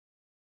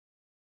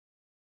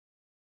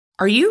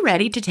Are you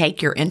ready to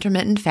take your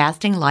intermittent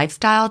fasting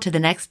lifestyle to the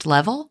next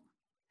level?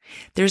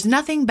 There's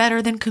nothing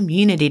better than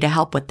community to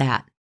help with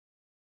that.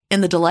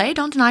 In the Delay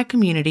Don't Deny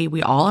community,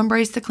 we all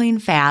embrace the clean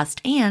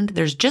fast, and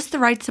there's just the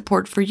right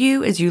support for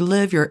you as you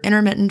live your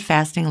intermittent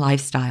fasting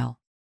lifestyle.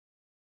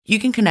 You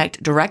can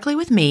connect directly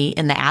with me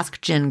in the Ask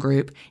Jen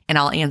group, and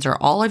I'll answer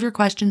all of your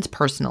questions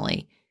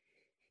personally.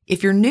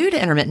 If you're new to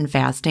intermittent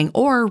fasting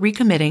or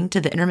recommitting to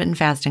the intermittent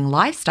fasting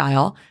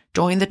lifestyle,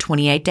 join the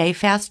 28-day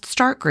Fast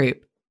Start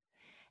group.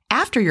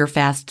 After your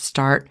fast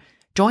start,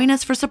 join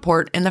us for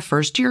support in the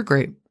first year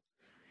group.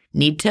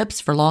 Need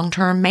tips for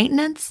long-term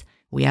maintenance?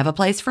 We have a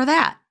place for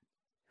that.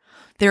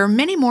 There are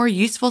many more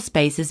useful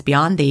spaces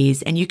beyond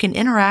these, and you can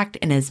interact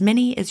in as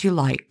many as you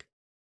like.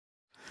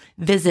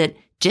 Visit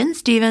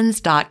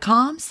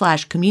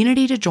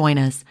jenstevens.com/community to join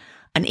us.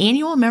 An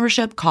annual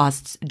membership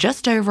costs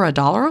just over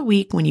 $1 a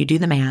week when you do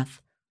the math.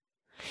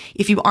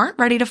 If you aren't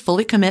ready to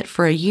fully commit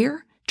for a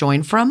year,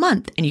 join for a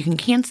month and you can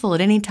cancel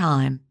at any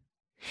time.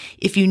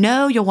 If you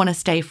know you'll want to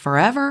stay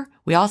forever,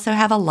 we also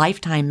have a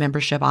lifetime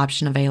membership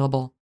option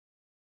available.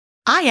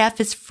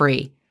 IF is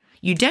free.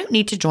 You don't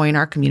need to join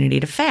our community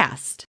to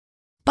fast.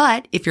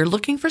 But if you're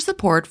looking for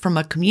support from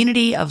a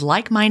community of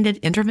like-minded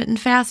intermittent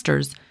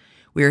fasters,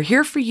 we're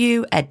here for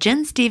you at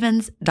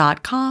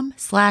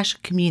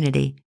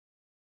jenstevens.com/community.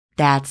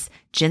 That's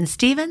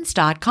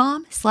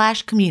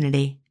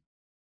jenstevens.com/community.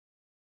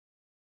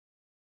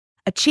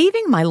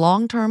 Achieving my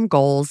long-term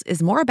goals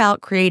is more about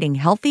creating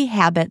healthy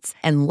habits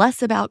and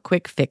less about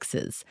quick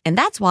fixes. And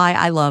that's why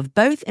I love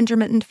both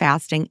intermittent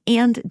fasting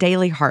and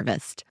Daily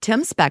Harvest.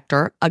 Tim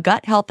Spector, a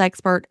gut health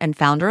expert and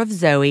founder of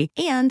Zoe,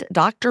 and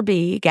Dr.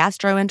 B,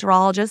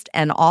 gastroenterologist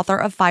and author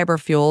of Fiber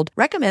Fueled,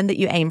 recommend that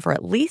you aim for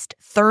at least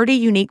 30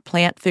 unique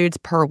plant foods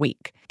per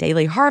week.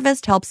 Daily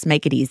Harvest helps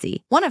make it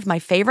easy. One of my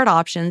favorite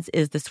options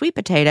is the sweet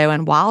potato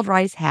and wild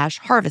rice hash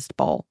harvest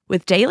bowl.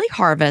 With Daily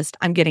Harvest,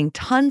 I'm getting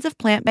tons of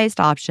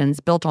plant-based options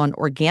built on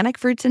organic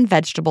fruits and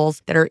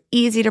vegetables that are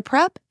easy to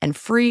prep and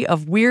free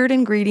of weird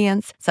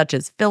ingredients such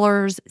as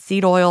fillers,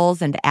 seed oils,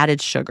 and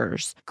added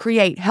sugars.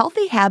 Create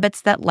healthy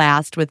habits that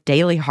last with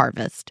Daily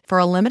Harvest. For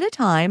a limited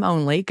time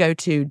only, go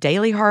to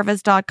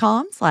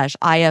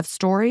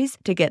dailyharvest.com/ifstories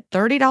to get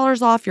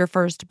 $30 off your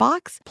first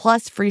box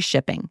plus free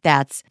shipping.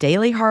 That's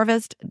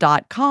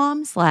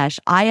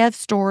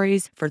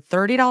dailyharvest.com/ifstories for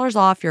 $30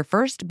 off your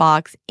first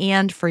box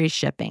and free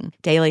shipping.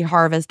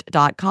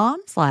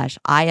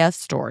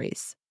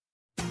 dailyharvest.com/ifstories.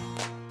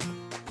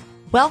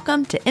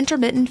 Welcome to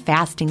Intermittent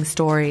Fasting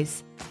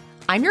Stories.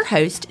 I'm your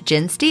host,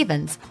 Jen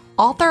Stevens,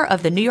 author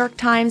of the New York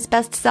Times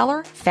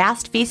bestseller,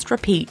 Fast, Feast,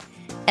 Repeat,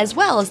 as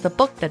well as the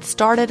book that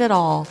started it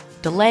all,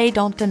 Delay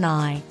Don't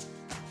Deny.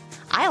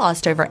 I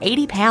lost over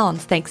 80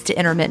 pounds thanks to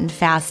intermittent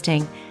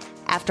fasting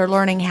after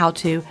learning how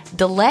to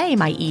delay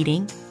my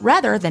eating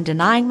rather than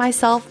denying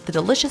myself the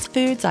delicious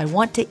foods I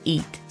want to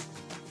eat.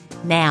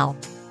 Now,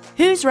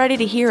 who's ready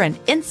to hear an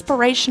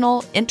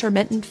inspirational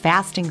intermittent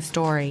fasting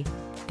story?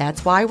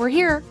 That's why we're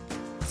here.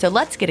 So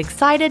let's get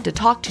excited to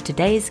talk to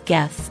today's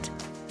guest.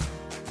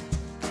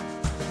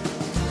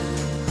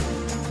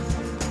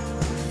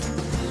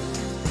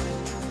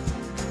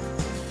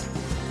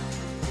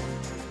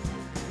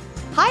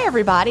 Hi,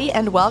 everybody,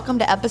 and welcome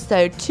to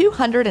episode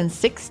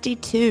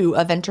 262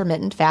 of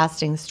Intermittent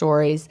Fasting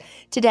Stories.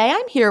 Today,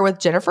 I'm here with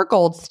Jennifer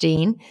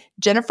Goldstein.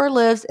 Jennifer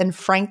lives in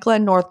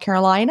Franklin, North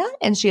Carolina,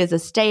 and she is a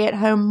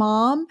stay-at-home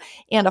mom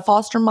and a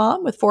foster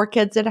mom with 4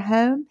 kids at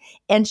home,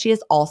 and she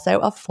is also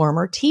a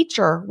former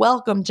teacher.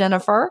 Welcome,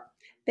 Jennifer.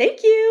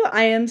 Thank you.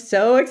 I am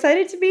so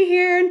excited to be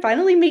here and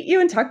finally meet you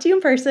and talk to you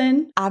in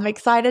person. I'm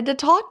excited to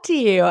talk to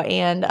you.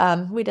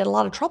 And we did a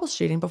lot of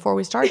troubleshooting before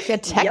we started. We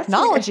had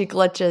technology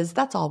glitches.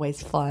 That's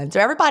always fun. So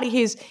everybody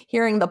who's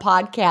hearing the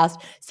podcast,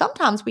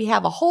 sometimes we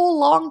have a whole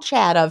long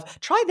chat of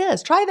try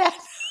this, try that.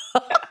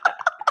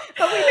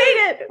 But we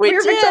made it. We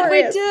did.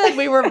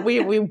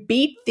 We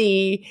beat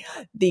the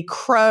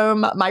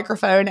Chrome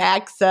microphone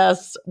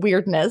access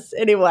weirdness.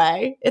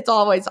 Anyway, it's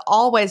always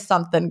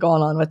something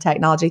going on with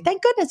technology.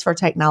 Thank goodness for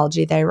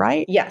technology though,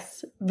 right?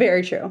 Yes,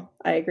 very true.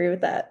 I agree with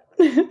that.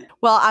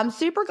 Well, I'm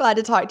super glad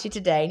to talk to you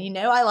today. And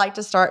I like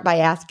to start by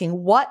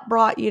asking what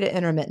brought you to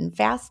intermittent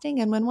fasting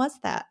and when was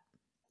that?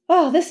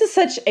 Oh, this is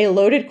such a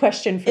loaded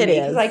question for me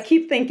because I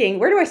keep thinking,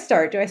 where do I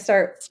start? Do I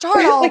start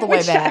all the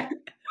way back?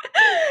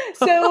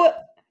 So,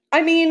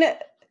 I mean,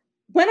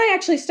 when I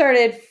actually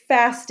started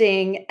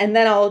fasting, and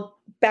then I'll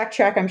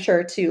backtrack, I'm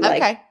sure, to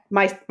like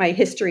my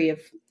history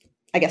of,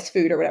 I guess,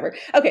 food or whatever.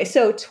 Okay,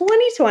 so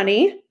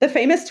 2020, the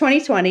famous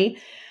 2020,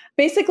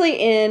 basically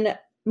in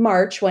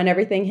March when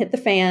everything hit the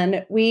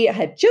fan, we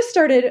had just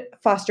started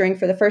fostering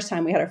for the first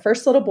time. We had our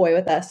first little boy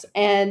with us,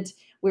 and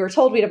we were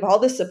told we'd have all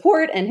this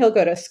support and he'll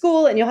go to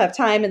school and you'll have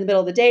time in the middle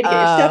of the day to get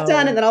your stuff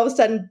done. And then all of a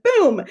sudden,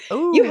 boom,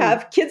 you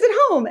have kids at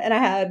home. And I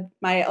had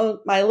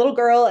my little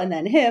girl and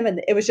then him.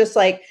 And it was just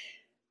like,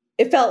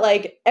 it felt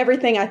like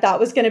everything I thought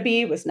was going to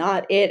be was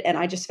not it. And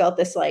I just felt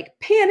this like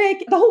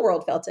panic. The whole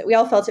world felt it. We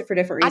all felt it for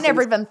different reasons. I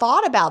never even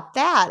thought about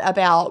that,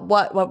 about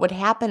what would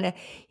happen,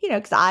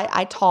 because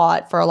I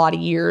taught for a lot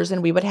of years,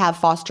 and we would have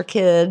foster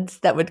kids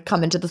that would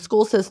come into the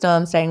school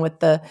system staying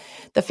with the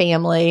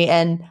family.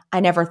 And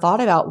I never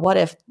thought about what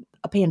if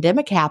a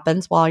pandemic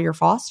happens while you're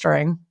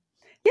fostering.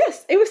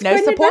 Yes, it was no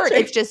support.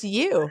 It's just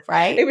you,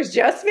 right? It was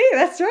just me.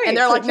 That's right. And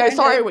they're like, no,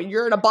 sorry,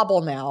 you're in a bubble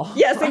now.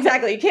 Yes,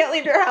 exactly. You can't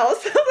leave your house.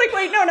 I'm like,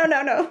 wait,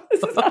 no.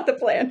 This is not the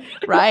plan.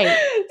 Right.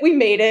 We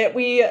made it.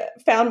 We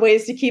found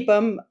ways to keep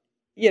them,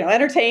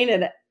 entertained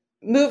and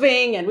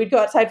moving. And we'd go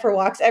outside for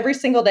walks every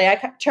single day.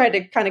 I tried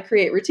to kind of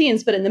create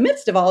routines, but in the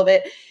midst of all of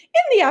it,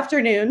 in the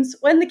afternoons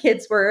when the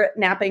kids were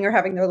napping or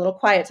having their little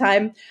quiet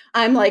time,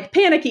 I'm like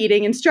panic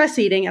eating and stress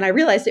eating. And I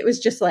realized it was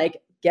just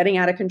like getting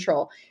out of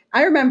control.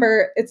 I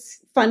remember,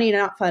 it's funny,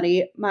 not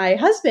funny, my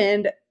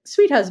husband,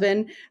 sweet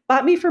husband,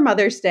 bought me for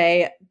Mother's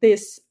Day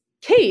this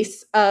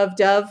case of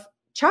Dove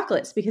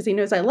chocolates because he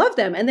knows I love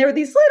them. And they were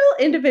these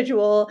little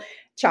individual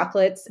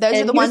chocolates.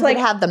 Those are the ones that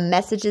have the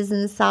messages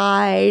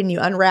inside, and you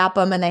unwrap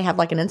them and they have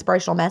like an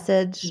inspirational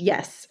message.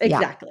 Yes,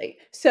 exactly.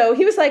 Yeah. So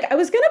he was like, I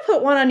was going to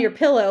put one on your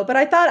pillow, but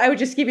I thought I would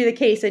just give you the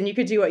case and you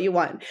could do what you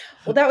want.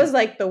 Well, that was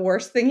like the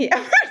worst thing he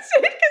ever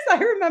did, because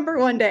I remember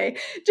one day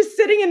just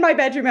sitting in my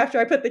bedroom after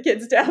I put the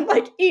kids down,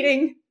 like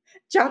eating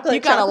chocolate. You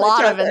got a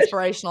lot of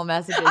inspirational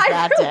messages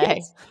that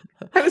day.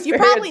 You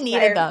probably inspired.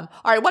 Needed them.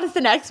 All right, what does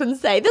the next one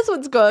say? This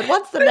one's good.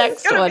 What's the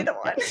next one? Be the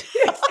one.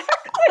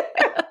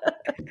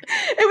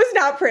 It was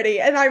not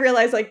pretty. And I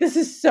realized, like, this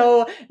is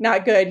so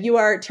not good. You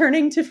are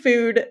turning to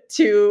food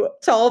to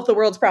solve the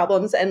world's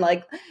problems and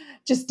like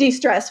just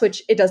de-stress,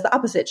 which it does the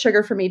opposite.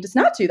 Sugar for me does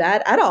not do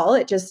that at all.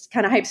 It just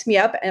kind of hypes me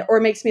up or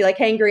makes me like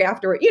hangry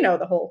afterward.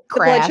 The whole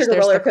crash. The blood sugar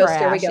roller coaster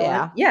crash, we go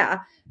on. Yeah.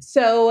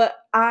 So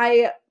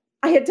I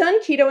had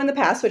done keto in the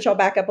past, which I'll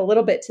back up a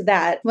little bit to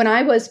that. When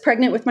I was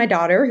pregnant with my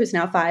daughter, who's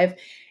now 5,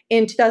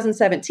 in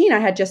 2017, I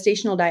had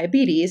gestational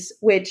diabetes,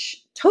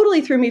 which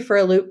totally threw me for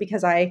a loop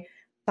because I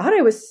thought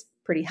I was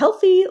pretty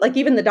healthy. Like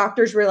even the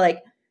doctors were like,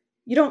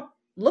 you don't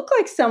look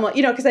like someone,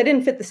 because I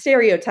didn't fit the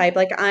stereotype.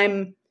 Like I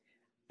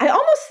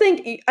almost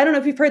think, I don't know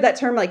if you've heard that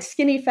term, like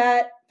skinny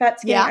fat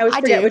skin. Yeah, I always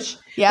forget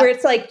do. Where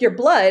it's like your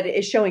blood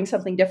is showing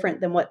something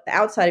different than what the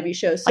outside of you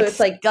shows. So it's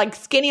like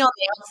skinny on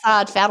the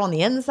outside, fat on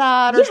the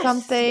inside or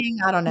something.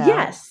 I don't know.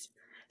 Yes.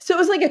 So it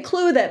was like a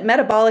clue that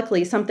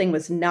metabolically something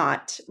was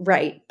not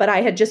right. But I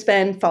had just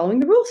been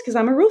following the rules because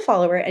I'm a rule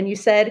follower. And you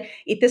said,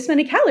 eat this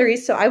many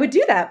calories. So I would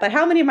do that. But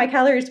how many of my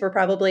calories were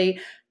probably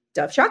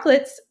Dove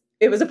chocolates?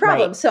 It was a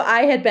problem. Right. So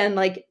I had been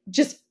like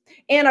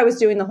and I was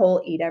doing the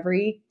whole eat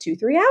every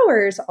 2-3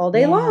 hours all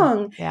day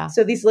long. Yeah.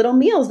 So these little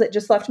meals that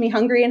just left me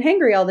hungry and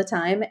hangry all the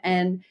time.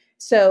 And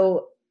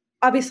so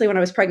obviously when I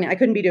was pregnant, I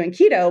couldn't be doing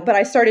keto, but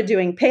I started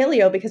doing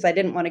paleo because I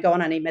didn't want to go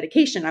on any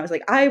medication. I was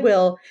like, I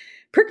will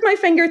prick my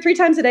finger 3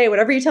 times a day,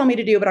 whatever you tell me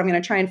to do, but I'm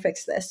going to try and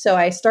fix this. So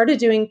I started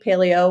doing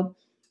paleo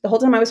the whole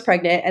time I was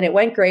pregnant, and it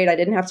went great. I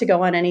didn't have to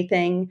go on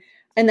anything.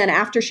 And then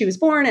after she was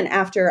born and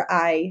after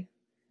I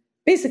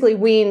basically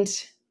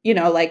weaned,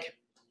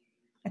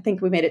 I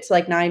think we made it to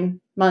like 9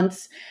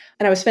 months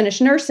and I was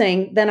finished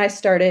nursing, then I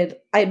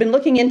had been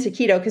looking into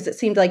keto because it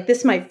seemed like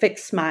this might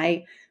fix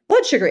my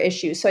blood sugar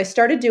issues. So I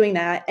started doing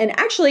that. And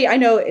actually, I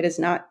know it is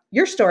not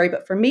your story,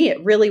 but for me,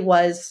 it really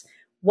was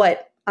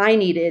what I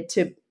needed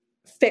to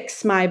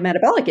fix my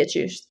metabolic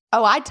issues.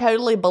 Oh, I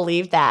totally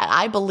believe that.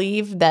 I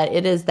believe that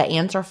it is the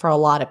answer for a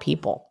lot of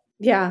people.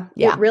 Yeah.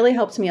 It really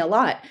helped me a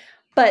lot.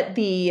 But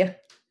the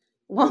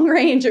long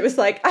range, it was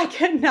like, I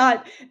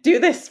cannot do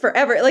this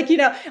forever. Like,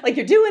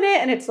 you're doing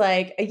it and it's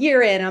like a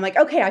year in, I'm like,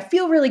 okay, I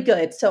feel really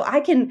good. So I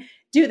can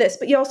do this,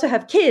 but you also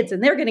have kids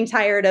and they're getting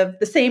tired of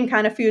the same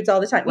kind of foods all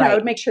the time. Right. I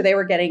would make sure they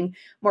were getting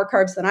more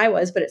carbs than I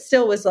was, but it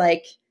still was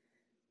like,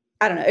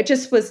 I don't know. It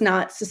just was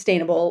not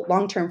sustainable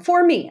long-term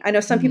for me. I know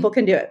some people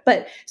can do it,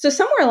 but so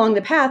somewhere along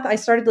the path, I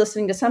started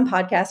listening to some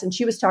podcast and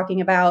she was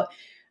talking about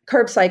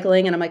carb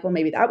cycling. And I'm like, well,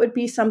 maybe that would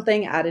be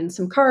something, add in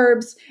some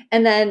carbs.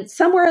 And then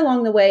somewhere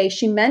along the way,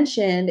 she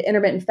mentioned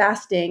intermittent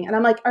fasting. And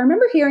I'm like, I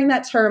remember hearing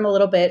that term a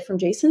little bit from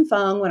Jason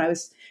Fung when I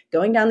was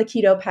going down the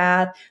keto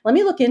path. Let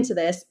me look into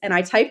this. And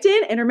I typed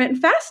in intermittent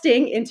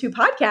fasting into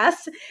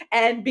podcasts.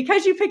 And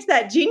because you picked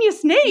that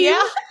genius name,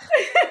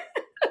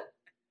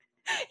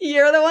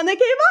 you're the one that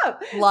came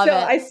up. Love it.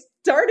 I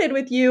started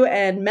with you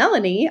and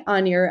Melanie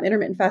on your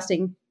intermittent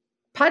fasting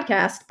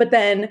podcast, but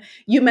then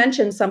you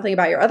mentioned something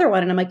about your other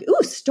one and I'm like,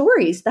 ooh,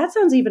 stories. That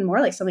sounds even more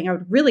like something I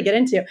would really get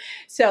into.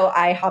 So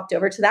I hopped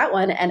over to that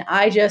one and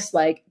I just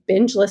like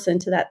binge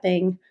listened to that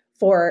thing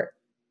for,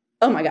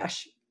 oh my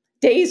gosh,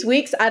 days,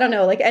 weeks. I don't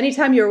know. Like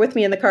anytime you were with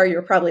me in the car, you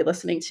were probably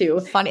listening to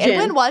Funny. Jen. And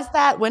when was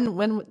that?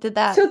 When did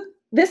that? So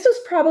this was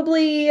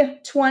probably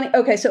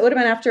okay. So it would have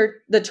been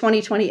after the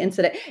 2020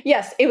 incident.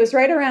 Yes. It was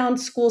right around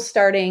school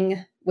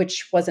starting,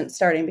 which wasn't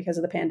starting because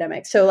of the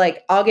pandemic. So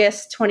like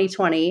August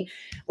 2020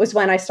 was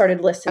when I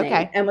started listening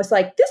and was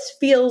like, this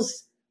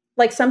feels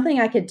like something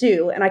I could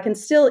do and I can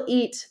still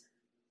eat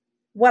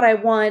what I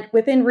want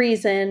within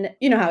reason.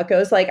 You know how it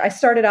goes. Like I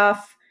started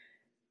off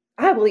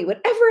I will eat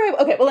whatever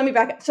okay, well, let me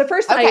back up. So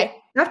first,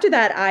 after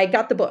that, I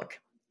got the book,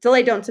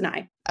 Delay, Don't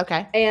Deny.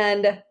 Okay.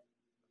 And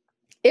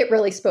it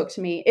really spoke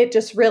to me. It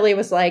just really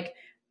was like,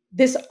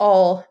 this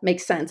all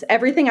makes sense.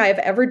 Everything I have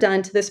ever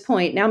done to this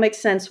point now makes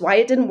sense. Why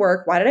it didn't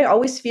work. Why did I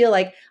always feel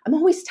like I'm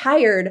always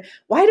tired?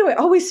 Why do I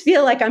always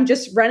feel like I'm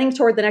just running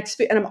toward the next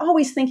food? And I'm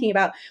always thinking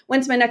about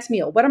when's my next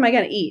meal? What am I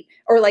going to eat?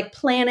 Or like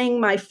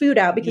planning my food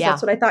out because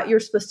that's what I thought you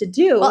were supposed to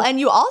do. Well, and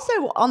you also,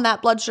 on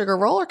that blood sugar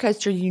roller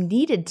coaster, you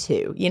needed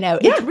to,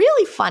 it's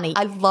really funny.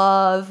 I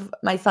love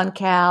my son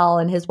Cal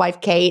and his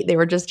wife Kate. They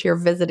were just here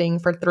visiting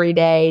for 3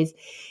 days.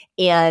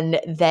 And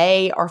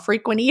they are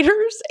frequent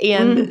eaters.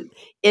 And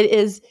it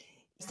is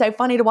so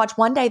funny to watch.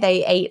 One day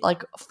they ate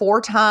like 4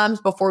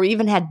 times before we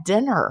even had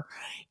dinner.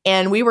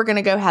 And we were going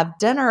to go have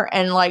dinner.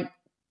 And like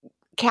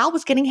Cal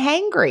was getting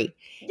hangry.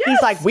 Yes.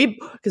 He's like,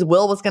 because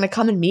Will was going to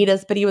come and meet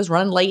us, but he was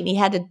running late and he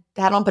had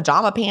on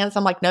pajama pants.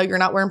 I'm like, no, you're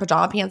not wearing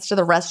pajama pants to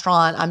the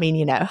restaurant. I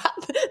mean,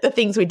 the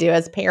things we do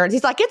as parents.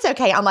 He's like, it's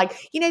okay. I'm like,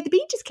 the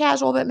beach is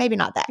casual, but maybe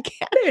not that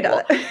casual. Maybe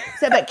not.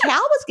 But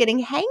Cal was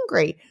getting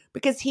hangry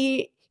because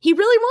he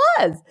really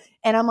was.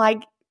 And I'm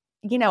like,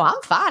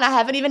 I'm fine. I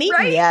haven't even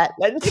eaten yet.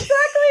 Exactly.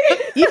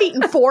 You've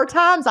eaten 4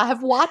 times. I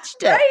have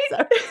watched it. Right?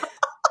 So.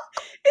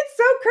 It's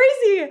so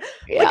crazy.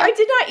 Yeah. Like I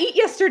did not eat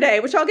yesterday,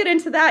 which I'll get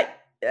into that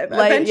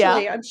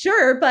eventually, I'm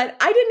sure. But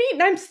I didn't eat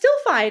and I'm still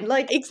fine.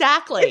 Like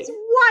exactly. It's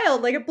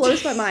wild. Like it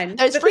blows my mind.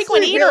 Those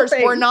frequent eaters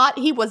were not,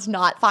 he was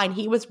not fine.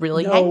 He was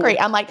really hangry.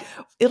 I'm like,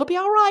 it'll be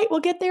all right. We'll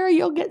get there.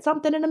 You'll get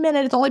something in a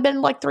minute. It's only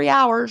been like 3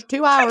 hours,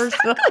 2 hours.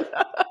 Exactly.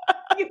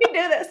 You can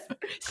do this.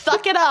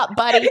 Suck it up,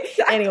 buddy.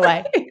 Exactly.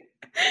 Anyway.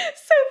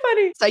 So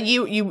funny. So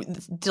you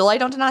Delay,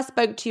 Don't Deny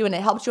spoke to you and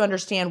it helped you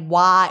understand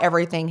why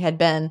everything had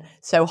been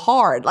so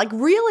hard. Like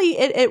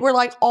really, we're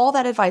like all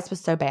that advice was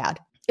so bad.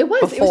 It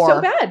was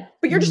so bad,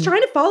 but you're just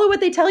trying to follow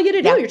what they tell you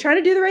to do. You're trying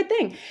to do the right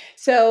thing.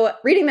 So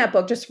reading that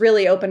book just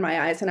really opened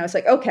my eyes and I was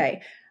like,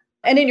 okay.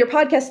 And in your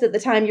podcast at the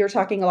time, you were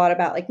talking a lot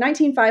about like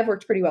 19.5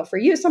 worked pretty well for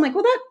you. So I'm like,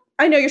 well,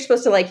 I know you're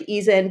supposed to like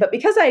ease in, but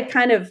because I had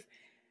kind of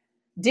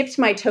dipped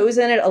my toes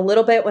in it a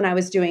little bit when I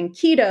was doing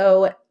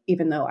keto,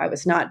 even though I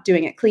was not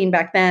doing it clean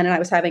back then and I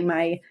was having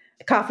my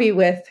coffee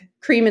with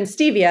cream and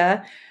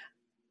stevia,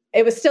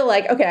 it was still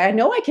like, okay, I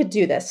know I could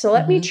do this. So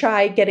let me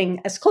try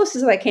getting as close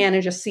as I can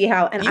and just see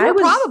how. And you were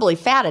probably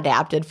fat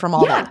adapted from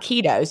all that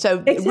keto. So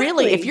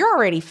really, if you're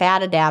already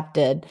fat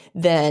adapted,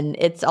 then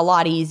it's a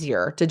lot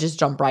easier to just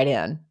jump right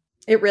in.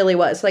 It really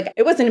was. Like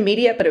it wasn't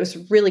immediate, but it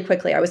was really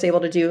quickly. I was able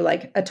to do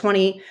like a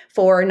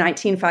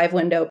 24-19-5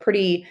 window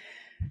pretty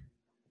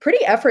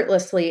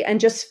effortlessly and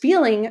just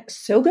feeling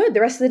so good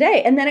the rest of the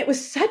day. And then it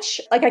was such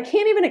like, I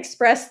can't even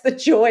express the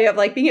joy of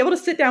like being able to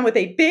sit down with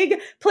a big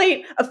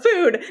plate of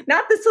food,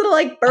 not this little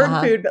like bird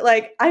food, but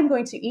like I'm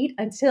going to eat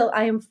until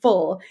I am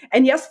full.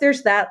 And yes,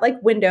 there's that like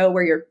window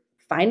where you're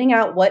finding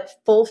out what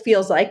full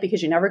feels like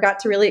because you never got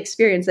to really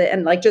experience it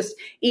and like just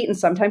eat. And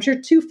sometimes you're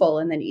too full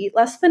and then you eat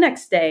less the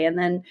next day and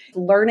then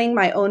learning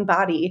my own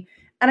body.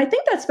 And I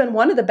think that's been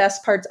one of the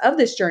best parts of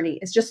this journey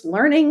is just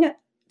learning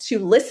to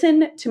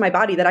listen to my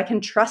body, that I can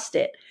trust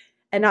it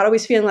and not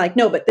always feeling like,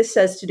 no, but this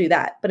says to do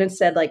that. But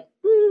instead like,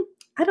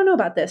 I don't know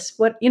about this.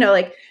 What,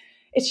 like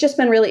it's just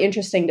been really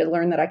interesting to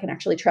learn that I can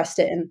actually trust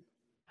it. And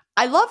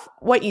I love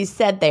what you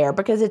said there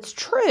because it's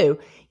true.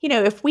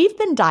 If we've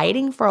been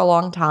dieting for a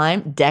long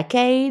time,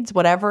 decades,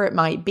 whatever it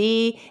might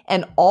be,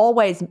 and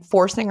always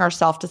forcing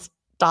ourselves to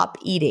stop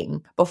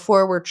eating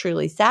before we're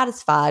truly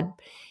satisfied,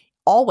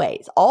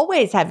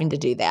 always having to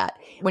do that.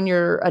 When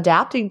you're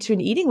adapting to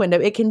an eating window,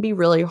 it can be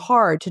really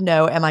hard to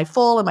know, am I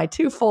full? Am I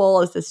too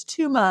full? Is this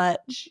too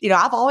much?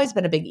 I've always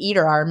been a big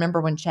eater. I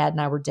remember when Chad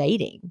and I were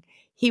dating,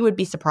 he would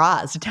be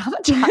surprised at how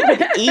much I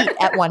would eat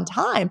at one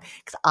time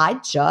because I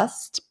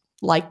just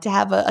like to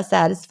have a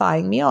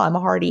satisfying meal. I'm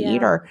a hearty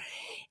eater.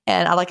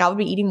 And I would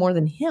be eating more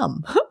than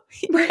him.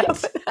 Right.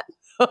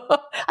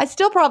 I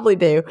still probably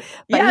do,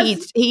 but he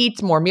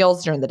eats more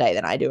meals during the day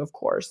than I do, of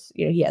course.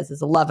 He has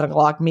his 11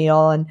 o'clock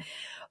meal.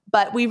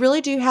 But we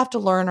really do have to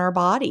learn our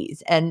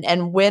bodies.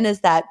 And when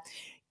is that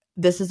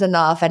this is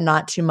enough and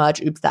not too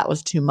much? Oops, that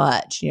was too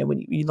much.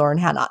 When you learn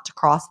how not to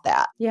cross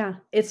that. Yeah.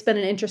 It's been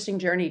an interesting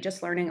journey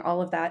just learning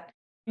all of that.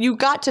 You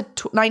got to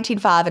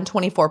 19.5 and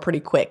 24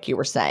 pretty quick, you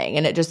were saying,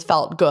 and it just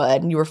felt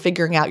good. And you were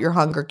figuring out your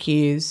hunger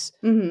cues.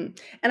 Mm-hmm.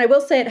 And I will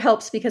say it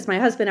helps because my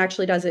husband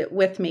actually does it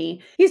with me.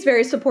 He's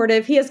very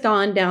supportive. He has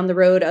gone down the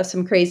road of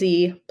some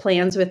crazy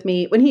plans with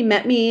me. When he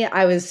met me,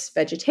 I was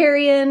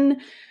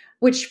vegetarian,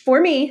 which for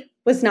me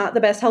was not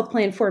the best health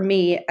plan for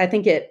me.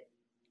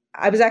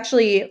 I was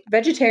actually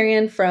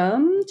vegetarian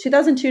from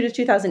 2002 to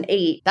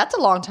 2008. That's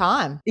a long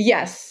time.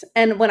 Yes.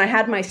 And when I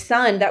had my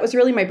son, that was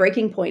really my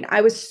breaking point.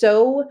 I was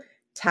so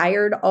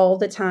tired all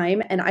the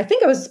time. And I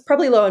think I was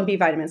probably low on B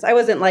vitamins. I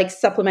wasn't like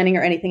supplementing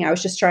or anything. I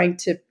was just trying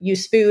to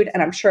use food.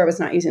 And I'm sure I was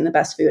not using the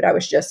best food. I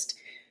was just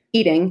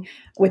eating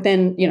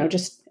within,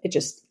 it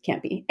just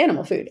can't be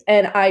animal food.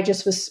 And I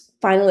just was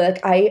finally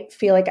like, I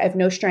feel like I have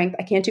no strength.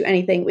 I can't do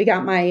anything. We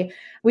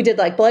did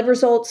like blood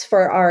results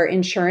for our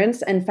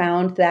insurance and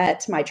found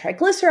that my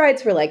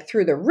triglycerides were like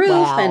through the roof.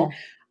 Wow. And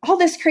all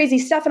this crazy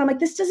stuff. And I'm like,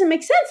 this doesn't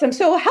make sense. I'm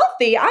so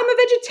healthy. I'm a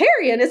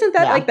vegetarian. Isn't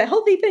that like the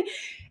healthy thing?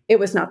 It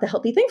was not the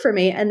healthy thing for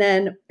me. And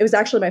then it was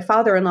actually my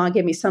father-in-law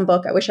gave me some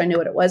book. I wish I knew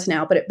what it was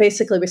now, but it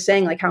basically was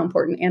saying like how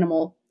important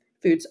animal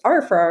foods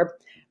are for our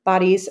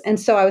bodies. And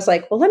so I was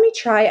like, well, let me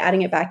try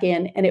adding it back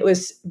in. And it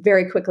was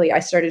very quickly,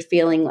 I started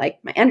feeling like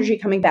my energy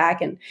coming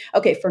back. And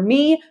okay, for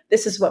me,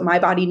 this is what my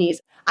body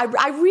needs. I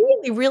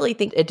really, really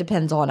think it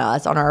depends on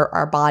us, on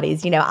our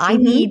bodies. I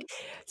need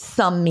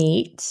some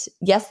meat.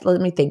 Yes,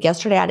 let me think.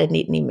 Yesterday, I didn't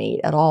eat any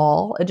meat at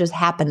all. It just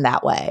happened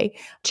that way.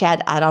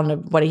 Chad, I don't know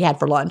what he had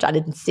for lunch. I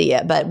didn't see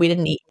it, but we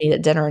didn't eat meat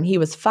at dinner and he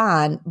was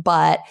fine.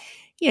 But,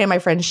 my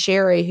friend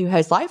Sherry, who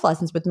hosts life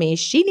lessons with me,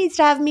 she needs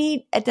to have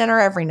meat at dinner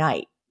every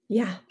night.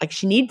 Yeah. Like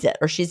she needs it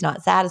or she's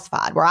not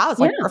satisfied, where I was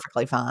like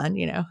perfectly fine,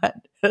 Yeah,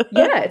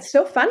 it's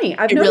so funny.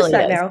 I've noticed really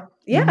that now.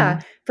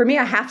 Yeah. For me,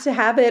 I have to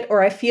have it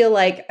or I feel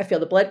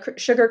the blood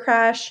sugar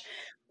crash,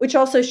 which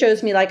also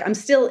shows me like I'm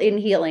still in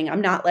healing.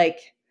 I'm not like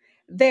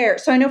there.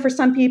 So I know for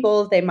some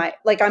people they might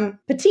like I'm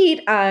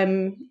petite.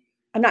 I'm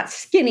not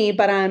skinny,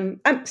 but I'm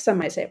some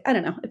might say, I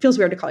don't know. It feels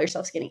weird to call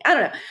yourself skinny. I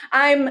don't know.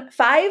 I'm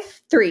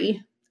 5'3"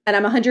 and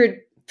I'm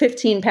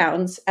 115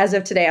 pounds. As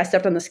of today, I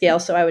stepped on the scale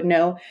so I would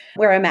know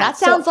where I'm at. That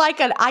sounds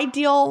like an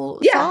ideal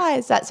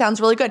size. That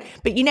sounds really good.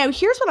 But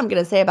here's what I'm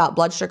going to say about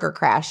blood sugar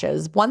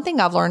crashes. One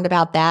thing I've learned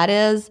about that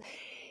is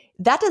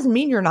that doesn't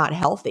mean you're not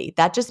healthy.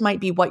 That just might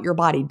be what your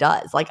body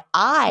does. Like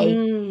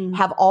I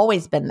have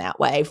always been that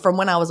way from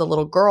when I was a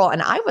little girl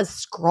and I was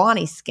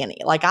scrawny skinny.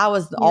 Like I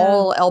was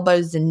all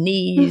elbows and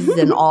knees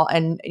and all,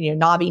 and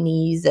knobby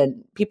knees,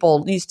 and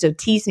people used to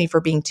tease me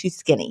for being too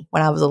skinny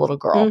when I was a little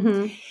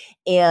girl.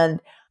 And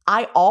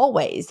I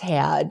always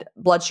had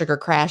blood sugar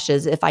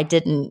crashes if I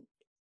didn't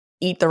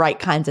eat the right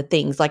kinds of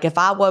things. Like if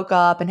I woke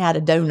up and had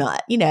a donut,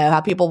 how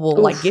people will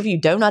like give you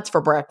donuts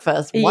for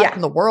breakfast. What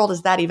in the world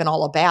is that even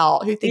all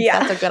about? Who thinks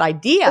that's a good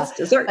idea? That's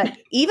dessert. But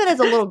even as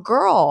a little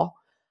girl,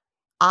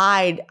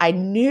 I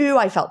knew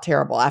I felt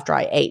terrible after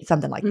I ate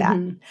something like that.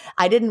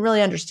 I didn't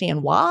really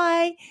understand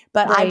why,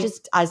 but I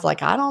was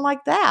like, I don't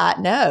like that.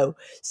 No.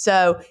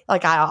 So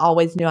like I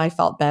always knew I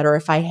felt better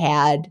if I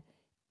had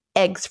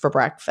eggs for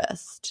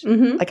breakfast.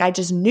 Like I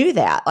just knew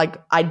that. Like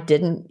I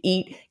didn't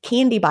eat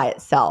candy by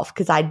itself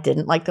because I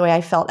didn't like the way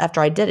I felt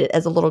after I did it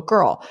as a little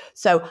girl.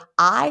 So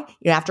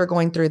after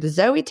going through the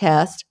Zoe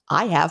test,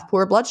 I have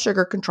poor blood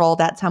sugar control.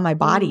 That's how my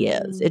body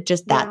is. It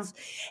just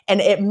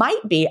and it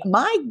might be,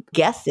 my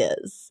guess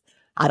is,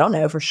 I don't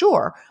know for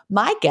sure.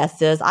 My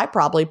guess is I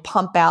probably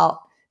pump out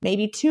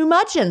maybe too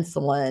much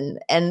insulin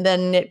and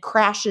then it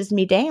crashes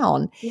me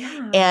down.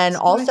 Yeah, and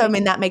also,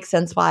 that makes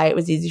sense why it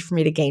was easy for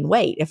me to gain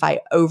weight if I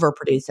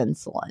overproduce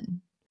insulin.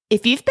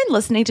 If you've been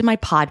listening to my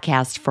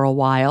podcast for a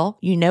while,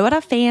 you know what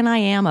a fan I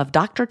am of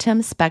Dr.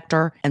 Tim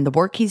Spector and the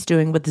work he's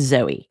doing with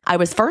Zoe. I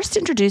was first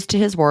introduced to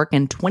his work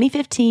in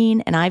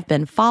 2015, and I've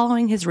been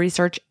following his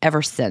research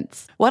ever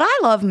since. What I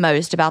love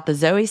most about the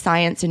Zoe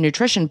Science and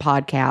Nutrition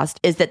podcast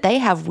is that they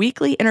have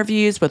weekly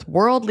interviews with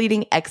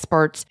world-leading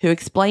experts who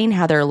explain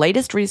how their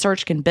latest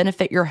research can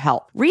benefit your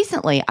health.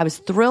 Recently, I was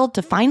thrilled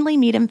to finally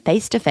meet him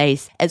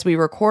face-to-face as we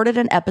recorded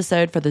an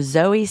episode for the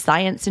Zoe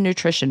Science and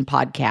Nutrition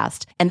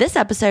podcast, and this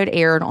episode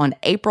aired on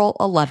April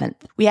 11th.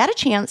 We had a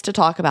chance to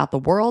talk about the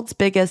world's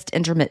biggest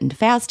intermittent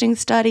fasting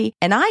study,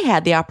 and I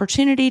had the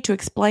opportunity to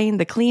explain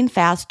the clean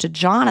fast to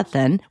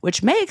Jonathan,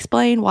 which may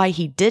explain why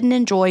he didn't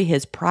enjoy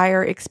his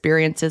prior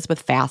experiences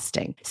with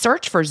fasting.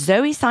 Search for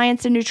Zoe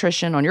Science and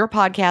Nutrition on your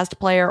podcast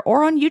player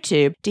or on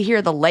YouTube to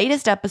hear the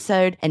latest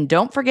episode, and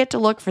don't forget to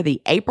look for the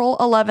April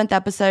 11th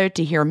episode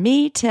to hear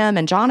me, Tim,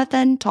 and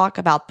Jonathan talk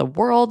about the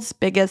world's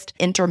biggest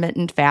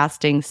intermittent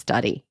fasting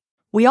study.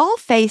 We all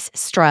face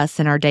stress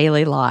in our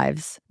daily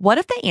lives. What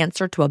if the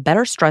answer to a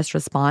better stress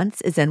response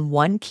is in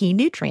one key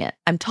nutrient?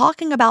 I'm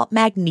talking about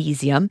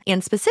magnesium,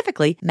 and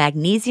specifically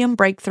Magnesium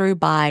Breakthrough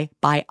by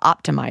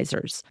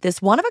Optimizers.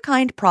 This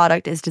one-of-a-kind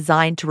product is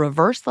designed to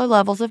reverse low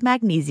levels of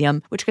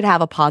magnesium, which could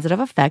have a positive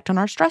effect on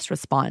our stress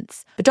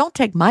response. But don't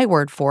take my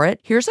word for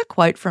it. Here's a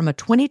quote from a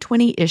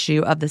 2020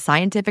 issue of the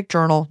scientific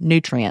journal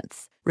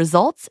Nutrients.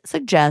 Results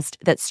suggest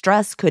that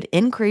stress could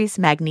increase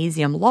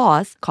magnesium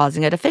loss,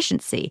 causing a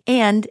deficiency,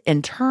 and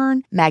in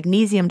turn,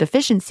 magnesium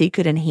deficiency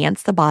could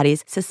enhance the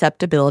body's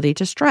susceptibility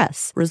to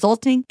stress,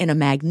 resulting in a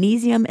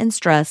magnesium and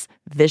stress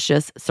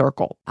vicious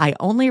circle. I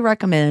only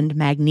recommend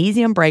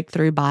Magnesium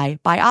Breakthrough by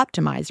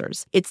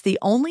Optimizers. It's the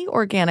only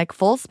organic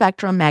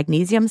full-spectrum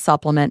magnesium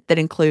supplement that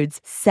includes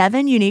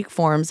 7 unique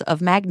forms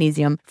of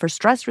magnesium for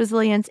stress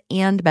resilience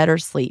and better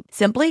sleep.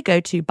 Simply go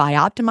to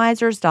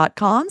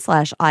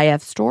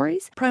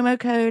bioptimizers.com/ifstories, promo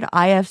code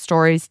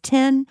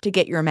IFStories10 to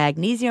get your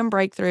Magnesium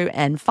Breakthrough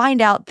and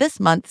find out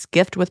this month's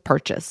gift with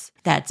purchase.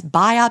 That's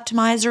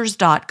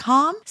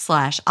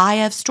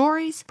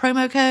bioptimizers.com/IFstories,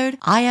 promo code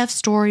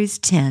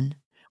IFStories10.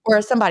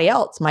 Whereas somebody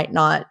else might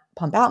not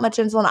pump out much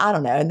insulin, I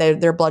don't know, and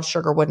their blood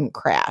sugar wouldn't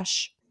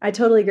crash. I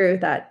totally agree with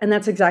that. And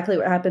that's exactly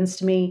what happens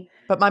to me.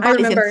 But my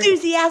body's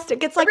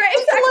enthusiastic. It's like,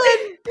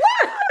 insulin!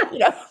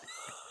 Exactly.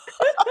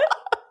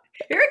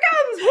 Here it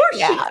comes. Whoosh.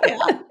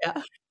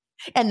 Yeah.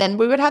 and then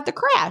we would have to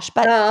crash.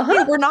 But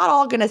we're not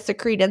all going to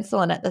secrete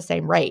insulin at the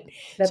same rate.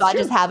 So I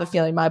just have a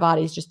feeling my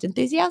body's just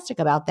enthusiastic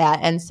about that.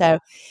 And so,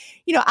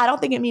 I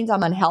don't think it means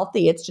I'm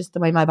unhealthy. It's just the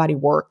way my body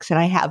works. And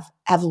I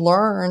have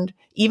learned,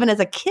 even as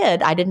a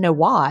kid, I didn't know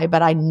why,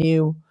 but I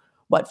knew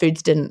what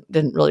foods didn't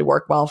really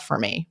work well for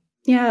me.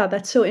 Yeah,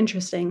 that's so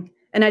interesting.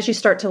 And as you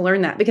start to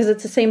learn that, because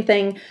it's the same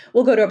thing,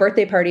 we'll go to a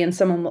birthday party and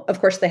someone,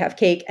 of course, they have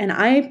cake. And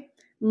I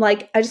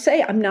just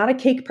say, I'm not a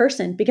cake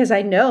person because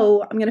I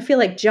know I'm going to feel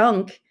like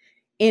junk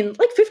in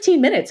like 15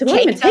 minutes. It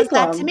won't even take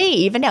long. That to me,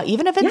 even now,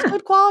 even if it's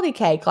good quality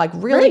cake, like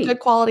really good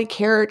quality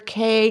carrot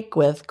cake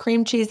with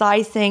cream cheese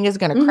icing is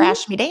going to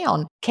crash me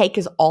down. Cake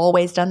has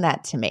always done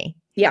that to me.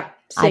 Yeah.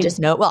 Same. I just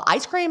know,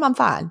 ice cream, I'm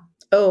fine.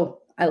 Oh,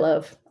 I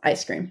love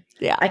ice cream.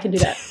 Yeah. I can do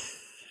that.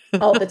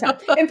 All the time.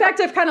 In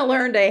fact, I've kind of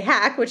learned a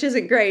hack, which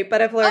isn't great,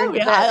 but I've learned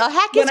that a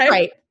hack is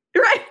great.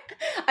 Right.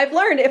 I've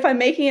learned if I'm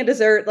making a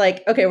dessert,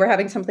 like, okay, we're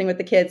having something with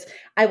the kids,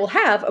 I will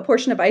have a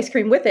portion of ice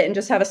cream with it and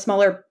just have a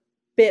smaller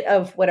bit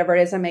of whatever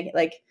it is I'm making,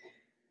 like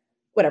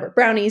whatever,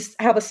 brownies.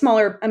 I have a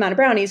smaller amount of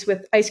brownies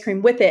with ice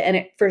cream with it. And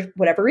it, for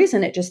whatever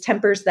reason, it just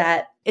tempers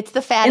that. It's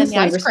the fat in the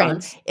ice cream.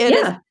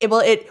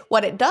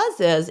 What it does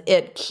is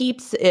it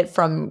keeps it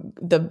from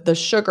the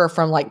sugar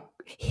from like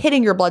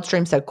hitting your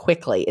bloodstream so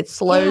quickly. It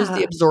slows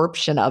the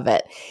absorption of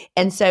it.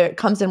 And so it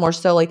comes in more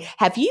slowly.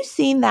 Have you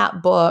seen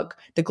that book,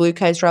 The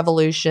Glucose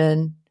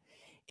Revolution?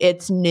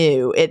 It's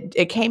new.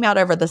 It came out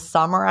over the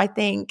summer, I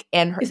think.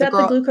 And is that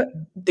the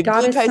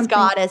Glucose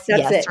Goddess?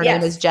 Yes, her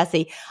name is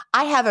Jessie.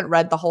 I haven't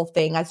read the whole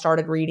thing. I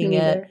started reading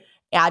it.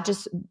 I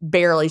just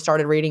barely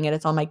started reading it.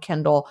 It's on my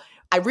Kindle.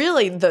 I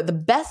really, the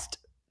best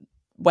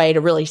way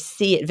to really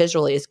see it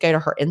visually is go to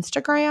her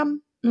Instagram.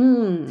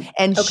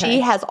 And she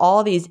has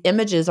all these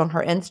images on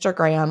her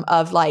Instagram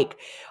of like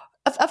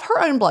of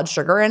her own blood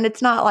sugar. And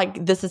it's not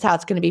like this is how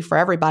it's going to be for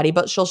everybody,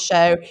 but she'll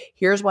show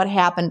here's what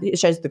happened. It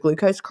shows the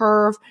glucose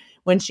curve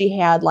when she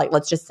had like,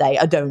 let's just say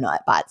a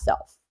donut by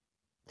itself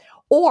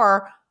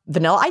or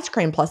vanilla ice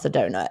cream plus a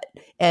donut.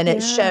 And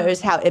it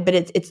shows how but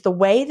it's the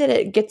way that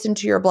it gets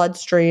into your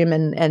bloodstream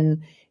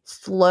and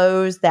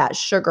slows that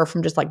sugar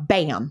from just like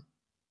bam.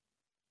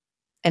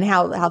 And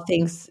how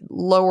things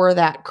lower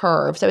that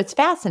curve. So it's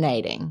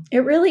fascinating.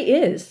 It really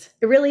is.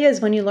 It really is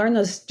when you learn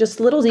those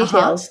just little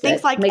details.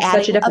 Things like make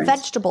adding such a difference. A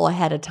vegetable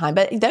ahead of time.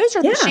 But those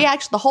are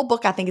the whole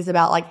book I think is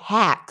about like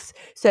hacks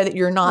so that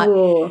you're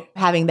not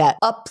having that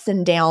ups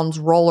and downs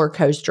roller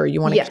coaster.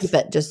 You want to keep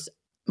it just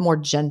more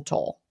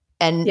gentle.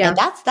 And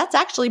that's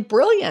actually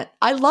brilliant.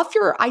 I love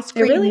your ice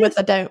cream really with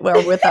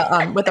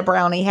a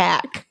brownie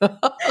hack.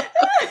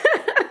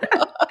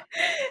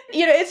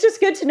 It's just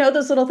good to know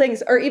those little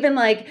things. Or even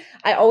like,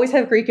 I always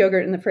have Greek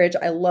yogurt in the fridge.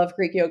 I love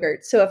Greek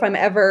yogurt. So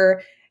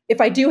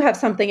if I do have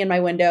something in my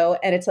window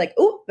and it's like,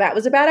 oh, that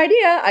was a bad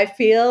idea. I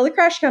feel the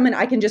crash coming.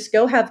 I can just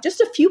go have just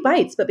a few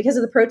bites. But because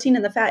of the protein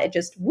and the fat, it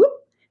just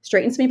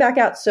straightens me back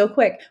out so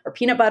quick. Or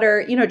peanut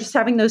butter, just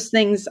having those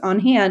things on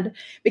hand.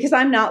 Because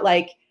I'm not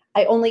like,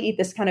 I only eat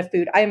this kind of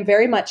food. I am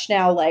very much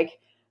now like,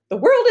 the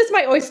world is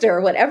my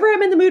oyster. Whatever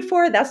I'm in the mood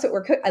for, that's what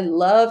we're cooking. I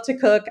love to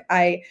cook.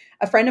 A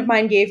friend of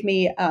mine gave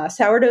me a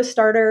sourdough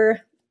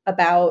starter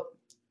about,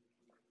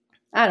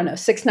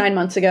 6-9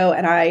 months ago,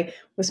 and I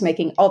was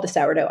making all the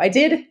sourdough. I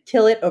did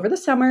kill it over the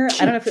summer.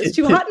 I don't know if it was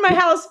too hot in my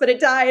house, but it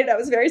died. I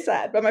was very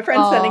sad, but my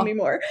friend's sending me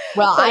more.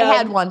 Well, I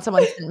had one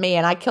someone sent me,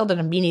 and I killed it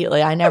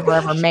immediately. I never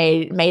ever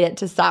made it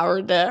to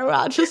sourdough.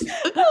 I just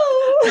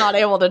not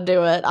able to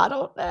do it. I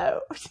don't know.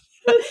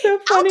 That's so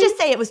funny. I'll just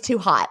say it was too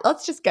hot.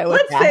 Let's just go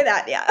with that. Let's say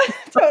that. Yeah,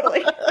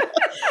 totally.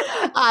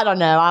 I don't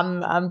know.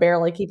 I'm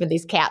barely keeping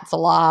these cats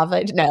alive.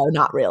 No,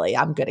 not really.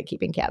 I'm good at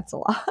keeping cats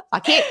alive. I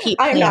can't keep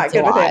I'm not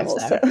good alive,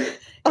 with animals, so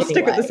I'll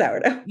stick with the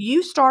sourdough.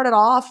 You started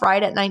off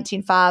right at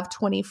 19.5,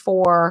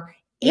 24,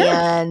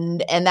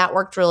 and that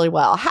worked really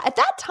well. At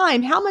that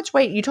time, how much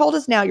weight? You told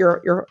us now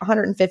you're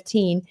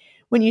 115.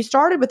 When you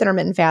started with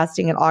intermittent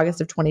fasting in August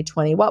of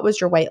 2020, what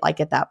was your weight like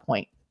at that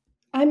point?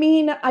 I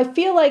mean, I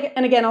feel like,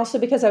 and again, also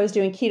because I was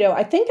doing keto,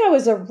 I think I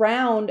was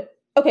around,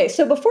 okay,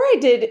 so before I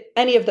did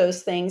any of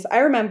those things, I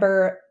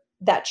remember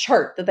that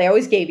chart that they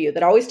always gave you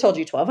that always told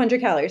you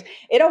 1,200 calories.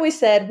 It always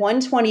said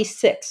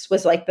 126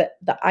 was like the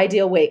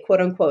ideal weight,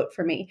 quote unquote,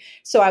 for me.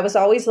 So I was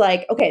always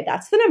like, okay,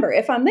 that's the number.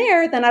 If I'm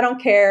there, then I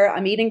don't care.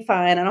 I'm eating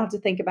fine. I don't have to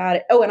think about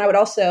it. Oh, and I would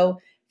also,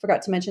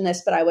 forgot to mention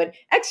this, but I would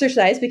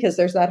exercise because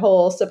there's that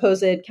whole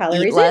supposed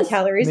calories in,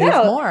 calories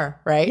out.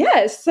 More, right?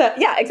 Yes.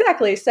 Yeah,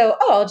 exactly. So,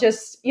 I'll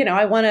just,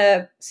 I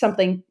want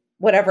something,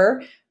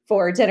 whatever,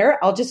 for dinner.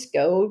 I'll just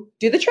go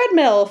do the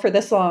treadmill for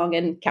this long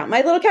and count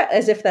my little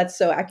as if that's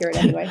so accurate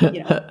anyway.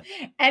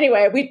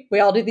 Anyway, we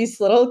all do these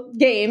little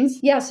games.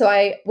 Yeah. So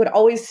I would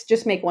always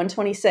just make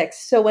 126.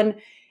 So when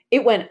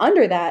it went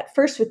under that,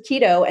 first with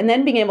keto and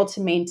then being able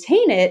to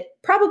maintain it,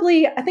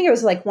 probably, I think it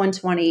was like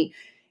 120,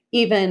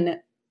 even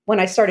when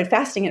I started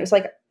fasting, it was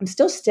like, I'm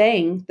still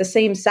staying the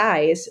same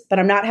size, but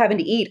I'm not having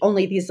to eat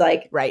only these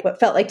what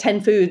felt like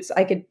 10 foods.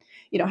 I could,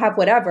 have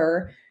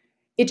whatever.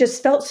 It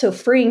just felt so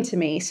freeing to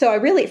me. So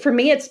for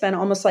me, it's been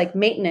almost like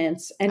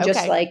maintenance and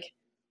just like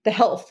the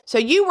health. So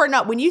you were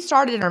not, when you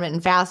started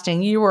intermittent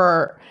fasting, you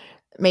were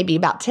maybe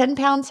about 10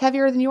 pounds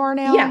heavier than you are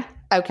now? Yeah.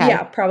 Okay.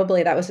 Yeah,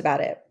 probably that was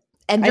about it.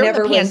 And during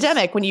the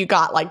pandemic, when you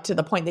got like to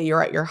the point that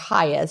you're at your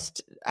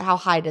highest, how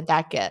high did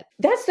that get?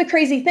 That's the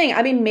crazy thing.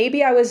 I mean,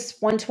 maybe I was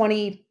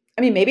 120.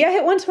 I mean, maybe I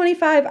hit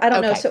 125. I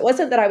don't know. So it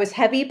wasn't that I was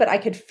heavy, but I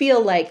could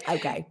feel like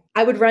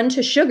I would run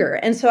to sugar.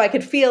 And so I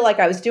could feel like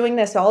I was doing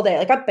this all day,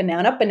 like up and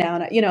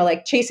down, you know,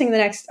 like chasing the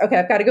next, okay,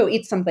 I've got to go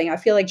eat something. I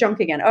feel like junk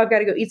again. Oh, I've got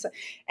to go eat something.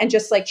 And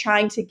just like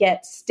trying to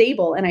get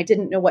stable. And I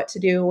didn't know what to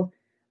do,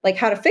 like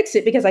how to fix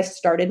it, because I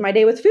started my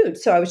day with food.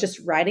 So I was just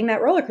riding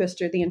that roller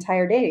coaster the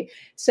entire day.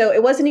 So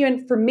it wasn't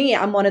even for me.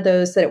 I'm one of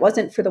those that it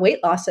wasn't for the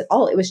weight loss at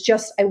all. It was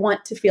just, I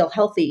want to feel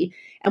healthy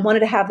and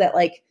wanted to have that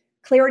like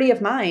clarity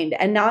of mind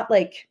and not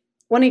like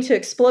wanting to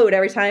explode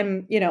every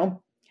time, you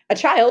know, a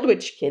child,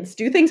 which kids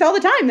do things all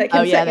the time that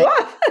can set you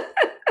off.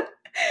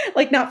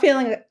 Like not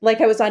feeling like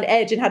I was on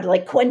edge and had to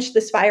like quench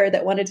this fire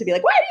that wanted to be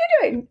like, what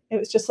are you doing? It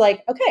was just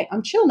like, okay,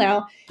 I'm chill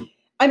now.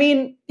 I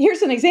mean,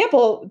 here's an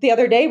example. The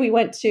other day we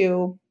went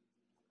to,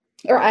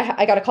 or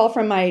I got a call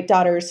from my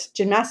daughter's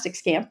gymnastics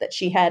camp that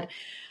she had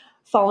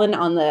fallen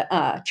on the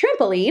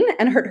trampoline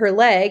and hurt her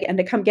leg and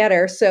to come get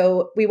her.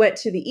 So we went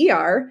to the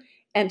ER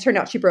and turned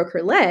out she broke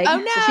her leg. Oh,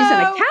 no. So she's in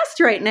a cast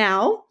right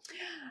now.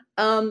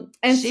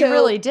 And she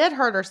really did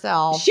hurt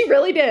herself. She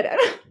really did.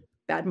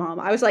 Bad mom.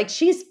 I was like,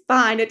 she's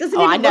fine. It doesn't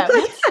even look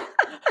like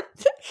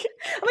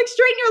I'm like,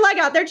 straighten your leg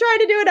out. They're trying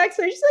to do an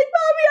x-ray. She's like,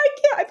 Mommy, I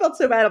can't. I felt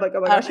so bad. I'm like,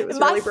 oh my gosh, it was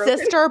really broken. My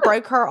sister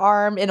broke her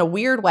arm in a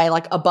weird way,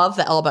 like above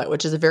the elbow,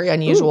 which is a very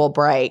unusual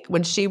break.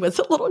 When she was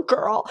a little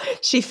girl,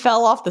 she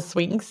fell off the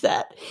swing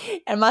set.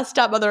 And my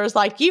stepmother was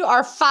like, you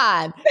are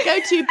fine. Go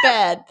to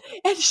bed.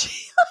 And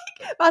she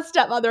my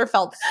stepmother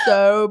felt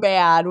so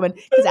bad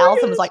because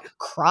Allison was like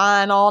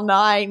crying all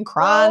night and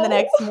crying the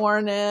next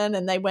morning.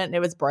 And they went and it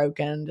was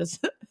broken.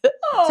 Just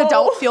so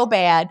don't feel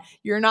bad.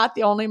 You're not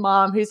the only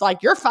mom who's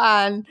like, you're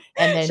fine.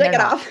 And then shake it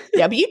off.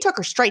 Yeah, but you took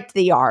her straight to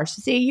the ER.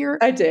 So see, you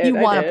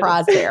won a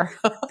prize there.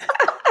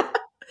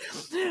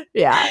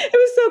 Yeah. It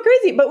was so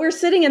crazy. But we're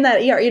sitting in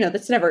that ER, you know,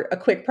 that's never a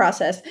quick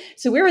process.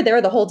 So we were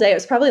there the whole day. It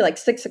was probably like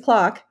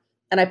 6:00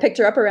 and I picked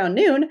her up around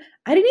noon.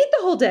 I didn't eat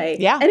the whole day.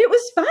 Yeah. And it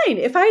was fine.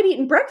 If I had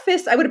eaten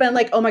breakfast, I would have been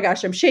like, oh my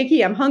gosh, I'm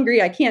shaky. I'm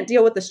hungry. I can't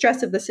deal with the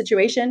stress of the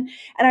situation.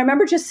 And I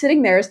remember just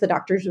sitting there as the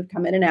doctors would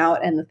come in and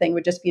out and the thing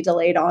would just be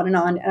delayed on. And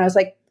I was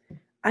like,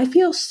 I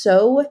feel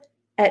so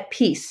at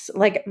peace.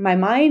 Like my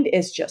mind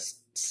is just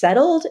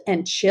settled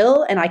and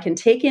chill and I can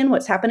take in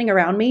what's happening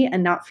around me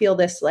and not feel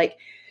this like,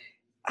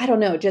 I don't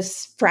know,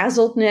 just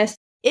frazzledness.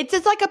 It's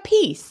just like a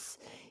peace.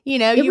 You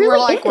know, you were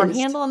like, we're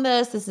handling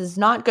this. This is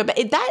not good. But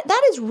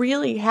that is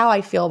really how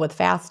I feel with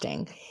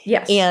fasting.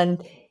 Yes.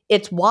 And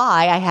it's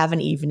why I have an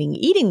evening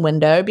eating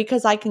window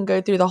because I can go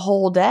through the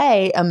whole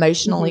day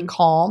emotionally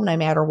calm no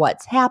matter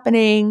what's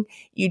happening.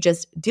 You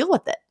just deal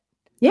with it.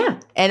 Yeah.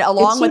 And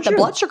along with the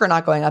blood sugar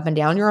not going up and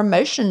down, your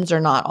emotions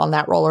are not on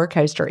that roller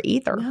coaster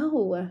either.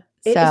 No.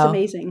 It is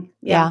amazing.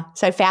 Yeah.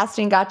 So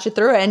fasting got you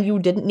through it and you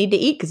didn't need to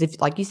eat because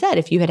if, like you said,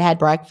 if you had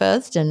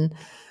breakfast and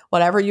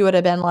whatever, you would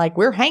have been like,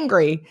 we're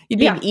hangry. You'd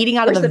be eating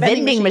out of the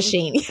vending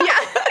machine. Yeah.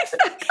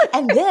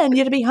 And then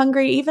you'd be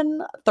hungry even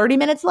 30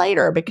 minutes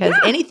later because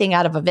anything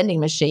out of a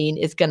vending machine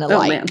is going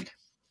to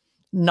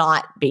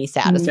not be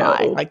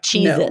satisfying, like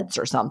Cheez-Its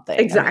or something.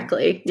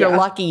 Exactly. I mean, if you're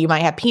lucky, you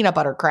might have peanut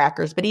butter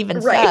crackers, but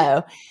even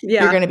so,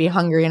 you're going to be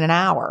hungry in an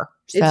hour.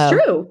 So. It's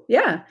true.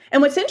 Yeah.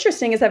 And what's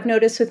interesting is I've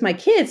noticed with my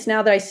kids,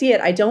 now that I see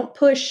it, I don't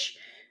push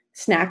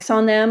snacks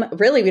on them.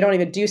 Really, we don't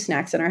even do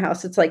snacks in our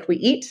house. It's like we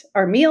eat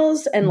our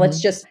meals and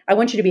I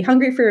want you to be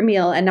hungry for your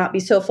meal and not be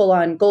so full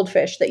on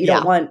goldfish that you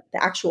don't want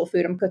the actual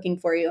food I'm cooking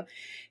for you.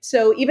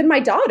 So even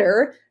my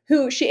daughter,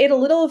 who she ate a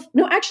little,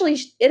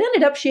 it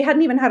ended up, she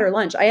hadn't even had her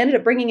lunch. I ended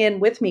up bringing in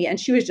with me and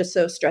she was just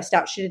so stressed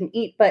out. She didn't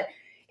eat, but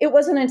it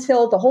wasn't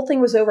until the whole thing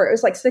was over. It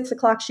was like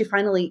 6:00. She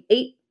finally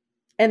ate.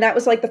 And that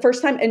was like the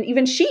first time. And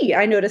even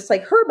I noticed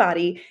like her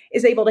body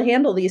is able to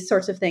handle these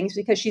sorts of things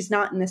because she's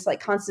not in this like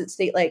constant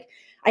state. Like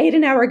I ate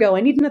an hour ago.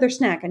 I need another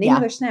snack. I need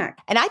another snack.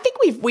 And I think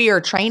we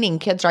are training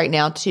kids right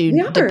now to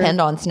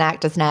depend on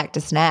snack to snack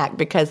to snack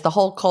because the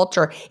whole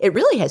culture, it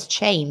really has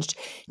changed.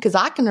 Because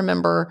I can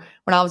remember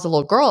when I was a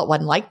little girl, it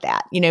wasn't like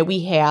that. You know,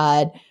 we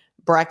had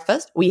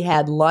breakfast, we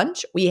had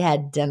lunch, we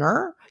had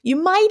dinner. You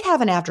might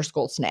have an after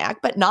school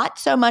snack, but not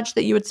so much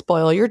that you would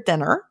spoil your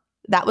dinner.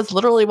 That was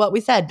literally what we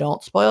said.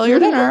 Don't spoil your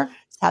dinner.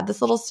 Just have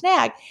this little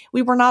snack.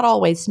 We were not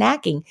always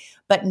snacking.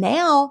 But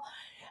now,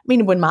 I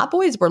mean, when my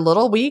boys were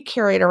little, we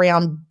carried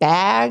around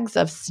bags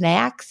of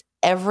snacks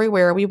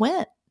everywhere we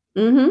went.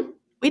 Mm-hmm.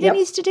 We didn't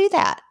used to do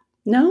that.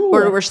 No.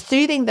 We're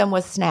soothing them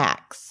with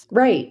snacks.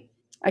 Right.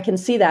 I can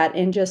see that.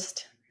 And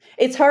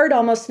it's hard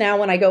almost now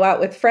when I go out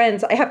with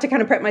friends. I have to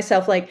kind of prep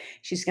myself like,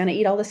 she's going to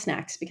eat all the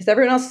snacks because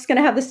everyone else is going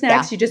to have the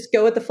snacks. Yeah. You just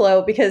go with the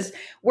flow because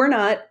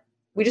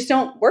we just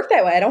don't work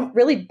that way. I don't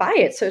really buy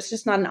it. So it's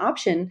just not an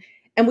option.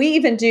 And we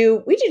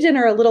do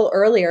dinner a little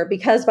earlier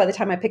because by the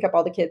time I pick up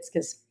all the kids,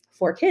 because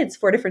 4 kids,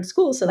 4 different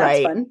schools. So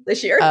that's fun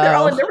this year. They're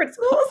all in different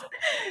schools.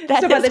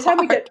 So by the time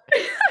we get,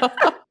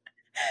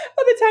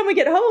 by the time we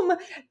get home,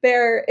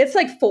 it's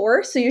like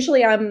 4. So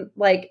usually I'm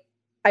like,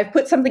 I've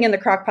put something in the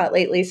crock pot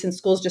lately since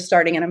school's just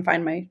starting and I'm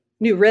finding my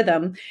new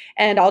rhythm.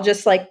 And I'll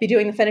just like be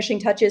doing the finishing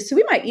touches. So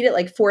we might eat at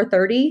like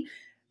 4:30.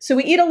 So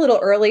we eat a little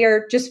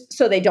earlier just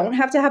so they don't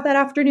have to have that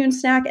afternoon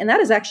snack. And that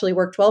has actually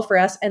worked well for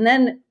us. And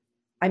then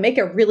I make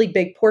a really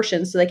big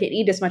portion so they can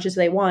eat as much as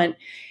they want.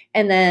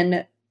 And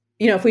then,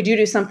 if we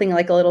do something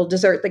like a little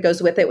dessert that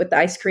goes with it with the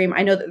ice cream,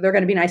 I know that they're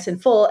going to be nice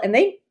and full and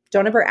they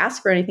don't ever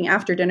ask for anything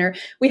after dinner.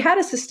 We had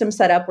a system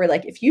set up where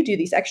like, if you do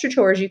these extra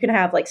chores, you can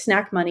have like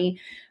snack money,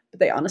 but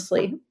they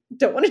honestly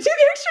don't want to do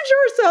the extra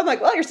chores. So I'm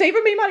like, well, you're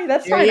saving me money.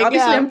 That's fine.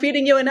 Obviously I'm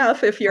feeding you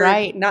enough if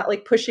you're not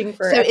like pushing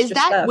for extra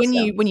stuff. So is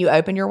that when you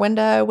open your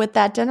window with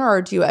that dinner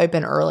or do you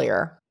open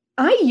earlier?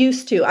 I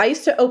used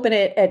to open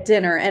it at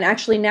dinner. And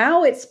actually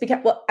now I think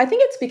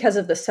it's because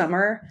of the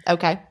summer.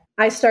 Okay.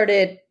 I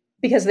started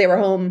because they were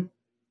home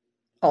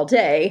all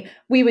day.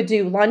 We would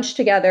do lunch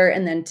together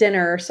and then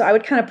dinner. So I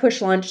would kind of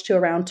push lunch to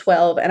around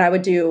 12 and I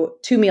would do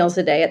 2 meals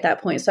a day at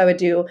that point. So I would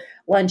do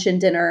lunch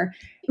and dinner.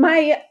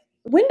 My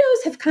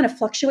windows have kind of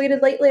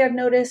fluctuated lately. I've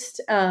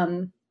noticed,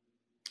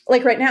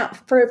 like right now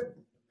for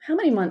how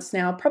many months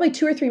now, probably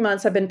 2 or 3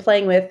 months, I've been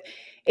playing with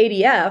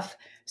ADF.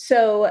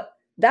 So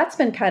that's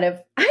been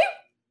I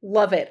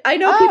love it. I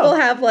know people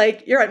have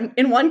like, you're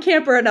in one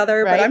camp or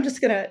another, but I'm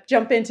just going to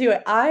jump into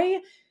it. I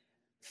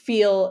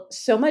feel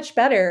so much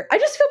better. I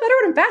just feel better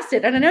when I'm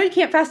fasted. And I know you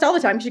can't fast all the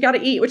time because you got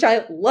to eat, which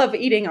I love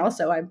eating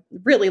also. I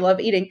really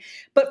love eating.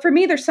 But for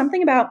me, there's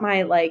something about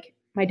my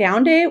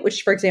down day,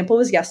 which for example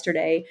was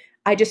yesterday.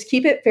 I just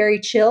keep it very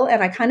chill.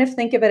 And I kind of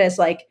think of it as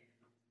like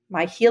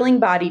my healing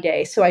body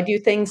day. So I do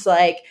things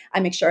like I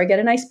make sure I get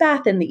a nice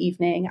bath in the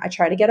evening. I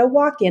try to get a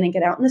walk in and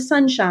get out in the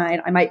sunshine.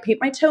 I might paint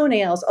my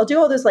toenails. I'll do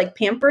all those like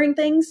pampering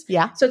things.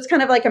 Yeah. So it's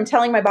kind of like I'm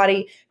telling my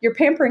body, you're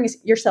pampering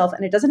yourself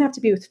and it doesn't have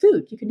to be with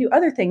food. You can do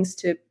other things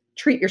to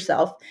treat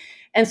yourself.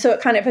 And so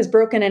it kind of has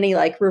broken any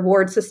like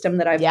reward system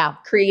that I've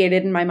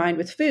created in my mind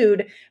with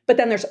food. But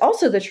then there's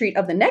also the treat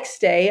of the next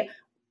day.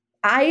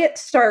 I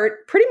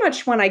start pretty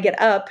much when I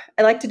get up.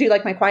 I like to do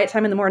like my quiet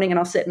time in the morning and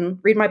I'll sit and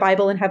read my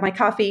Bible and have my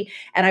coffee.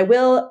 And I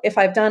will, if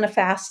I've done a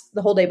fast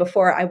the whole day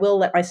before, I will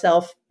let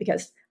myself,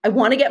 because I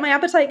want to get my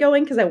appetite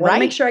going because I want to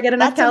make sure I get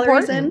enough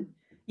calories in.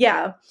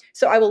 Yeah.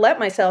 So I will let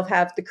myself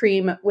have the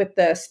cream with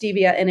the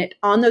stevia in it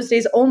on those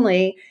days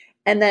only.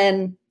 And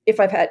then if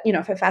I've had,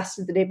 if I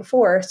fasted the day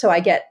before, so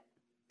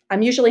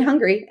I'm usually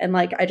hungry and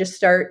like I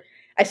start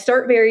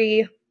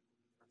very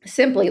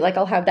simply, like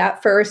I'll have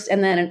that first.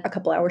 And then a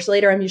couple hours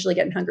later, I'm usually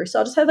getting hungry. So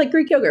I'll just have like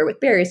Greek yogurt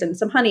with berries and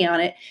some honey on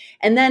it.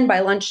 And then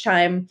by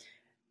lunchtime,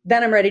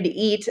 then I'm ready to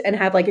eat and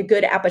have like a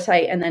good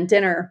appetite and then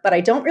dinner. But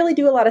I don't really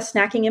do a lot of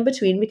snacking in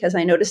between because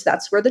I noticed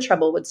that's where the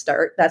trouble would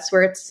start. That's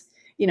where it's,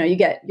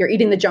 you're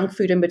eating the junk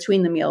food in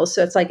between the meals.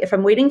 So it's like, if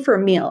I'm waiting for a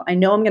meal, I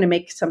know I'm going to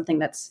make something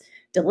that's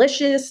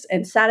delicious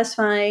and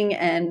satisfying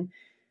and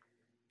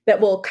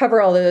that will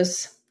cover all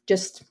those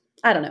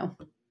I don't know,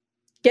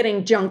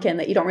 getting junk in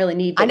that you don't really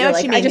need. I know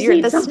what you mean.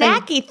 You're the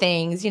snacky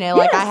things,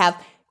 like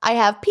I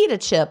have pita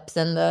chips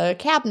in the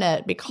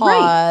cabinet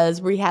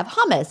because we have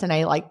hummus and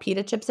I like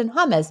pita chips and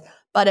hummus.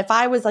 But if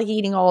I was like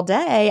eating all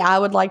day, I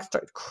would like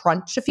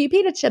crunch a few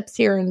pita chips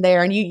here and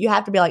there. And you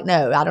have to be like,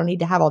 no, I don't need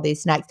to have all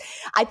these snacks.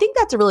 I think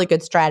that's a really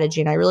good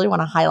strategy. And I really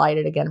want to highlight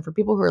it again for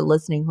people who are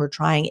listening, who are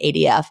trying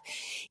ADF.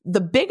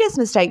 The biggest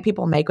mistake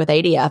people make with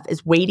ADF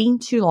is waiting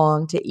too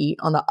long to eat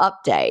on the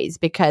up days,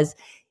 because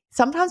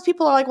sometimes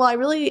people are like, well, I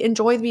really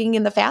enjoy being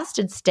in the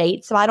fasted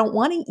state, so I don't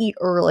want to eat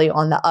early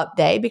on the up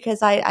day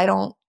because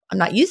I'm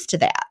not used to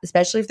that,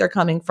 especially if they're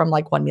coming from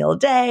like 1 meal a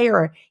day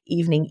or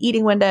evening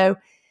eating window.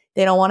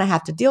 They don't want to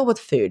have to deal with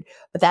food,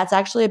 but that's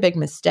actually a big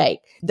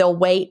mistake. They'll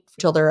wait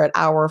till they're at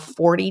hour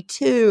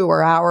 42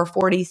 or hour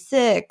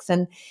 46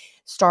 and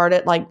start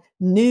at like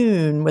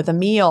noon with a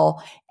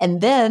meal,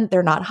 and then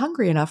they're not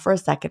hungry enough for a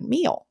second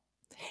meal.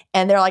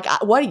 And they're like,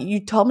 what? You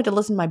told me to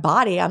listen to my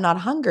body. I'm not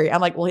hungry. I'm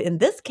like, well, in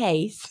this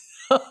case,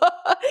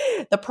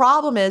 the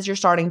problem is you're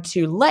starting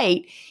too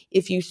late.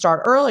 If you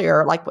start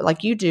earlier,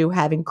 like you do,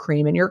 having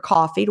cream in your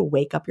coffee to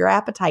wake up your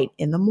appetite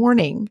in the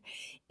morning.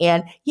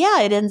 And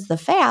yeah, it ends the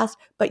fast,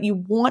 but you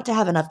want to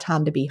have enough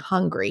time to be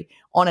hungry.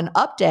 On an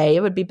up day, it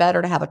would be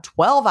better to have a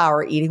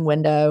 12-hour eating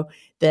window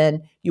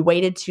than you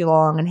waited too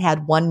long and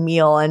had one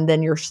meal and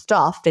then you're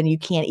stuffed and you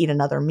can't eat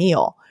another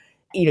meal.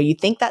 You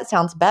think that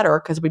sounds better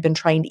because we've been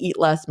trained to eat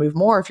less, move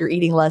more. If you're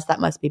eating less, that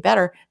must be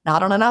better.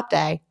 Not on an up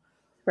day.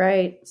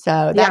 Right.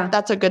 So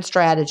that's a good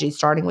strategy,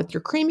 starting with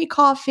your creamy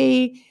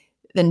coffee,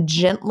 then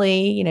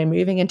gently,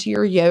 moving into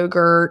your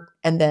yogurt,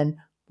 and then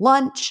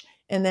lunch,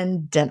 and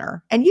then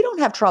dinner. And you don't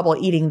have trouble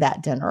eating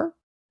that dinner.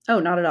 Oh,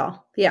 not at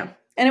all. Yeah.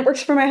 And it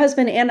works for my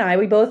husband and I.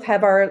 We both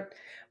have our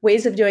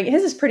ways of doing it.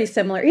 His is pretty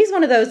similar. He's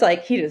one of those,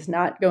 like, he does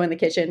not go in the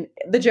kitchen.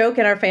 The joke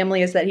in our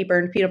family is that he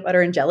burned peanut butter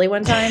and jelly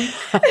one time.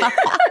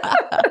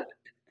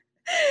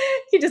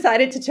 He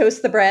decided to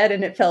toast the bread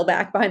and it fell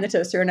back behind the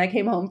toaster. And I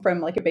came home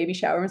from like a baby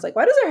shower and was like,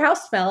 why does our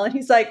house smell? And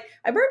he's like,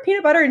 I burned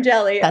peanut butter and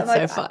jelly. That's I'm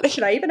like, so funny.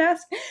 Should I even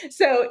ask?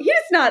 So he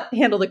does not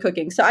handle the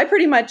cooking. So I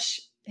pretty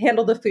much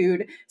handle the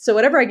food. So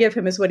whatever I give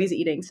him is what he's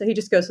eating. So he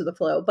just goes with the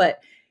flow. But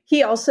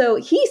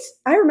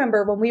I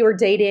remember when we were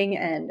dating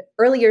and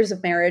early years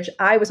of marriage,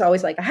 I was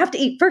always like, I have to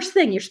eat first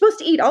thing. You're supposed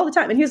to eat all the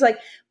time. And he was like,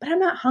 but I'm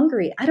not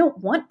hungry. I don't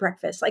want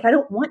breakfast. Like, I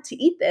don't want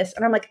to eat this.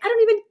 And I'm like, I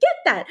don't even get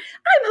that.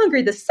 I'm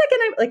hungry the second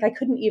I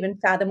couldn't even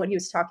fathom what he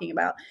was talking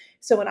about.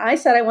 So when I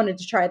said I wanted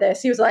to try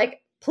this, he was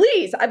like,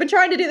 please, I've been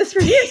trying to do this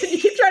for years and you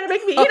keep trying to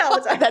make me eat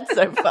all the time. That's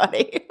so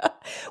funny.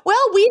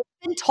 Well, we've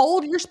been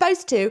told you're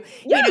supposed to.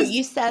 Yes.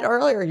 You said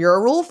earlier, you're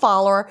a rule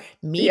follower.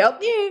 Me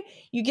too.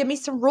 You give me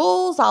some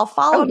rules, I'll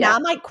follow them. Now I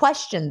might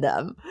question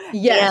them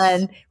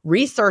and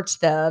research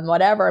them,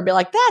 whatever, and be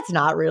like, that's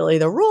not really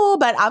the rule,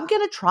 but I'm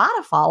going to try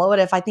to follow it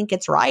if I think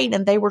it's right.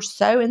 And they were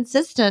so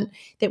insistent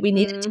that we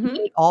needed to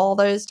eat all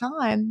those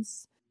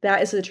times.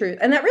 That is the truth.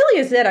 And that really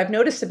is it. I've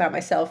noticed about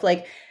myself.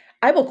 Like,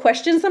 I will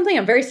question something.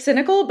 I'm very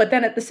cynical, but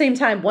then at the same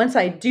time, once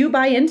I do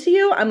buy into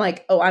you, I'm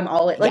like, oh, I'm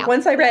all in. Like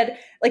once I read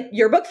like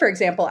your book, for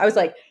example, I was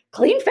like,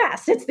 clean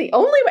fast. It's the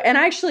only way. And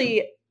I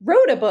actually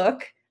wrote a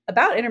book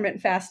about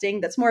intermittent fasting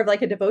that's more of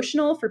like a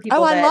devotional for people.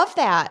 Oh, I love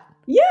that.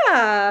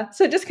 Yeah.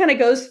 So it just kind of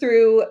goes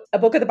through a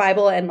book of the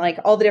Bible and like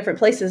all the different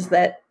places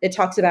that it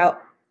talks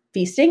about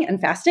feasting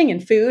and fasting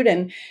and food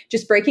and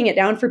just breaking it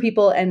down for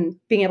people and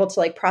being able to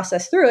like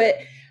process through it.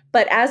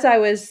 But as I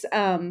was,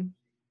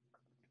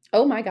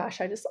 oh my gosh,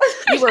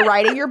 you were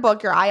writing your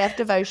book, your IF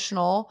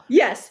devotional.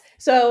 Yes.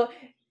 So,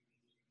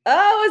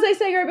 as I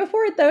say right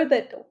before it though,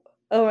 that,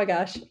 oh my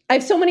gosh, I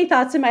have so many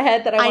thoughts in my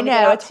head that I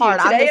know it's hard.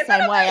 I'm the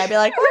same way. I'd be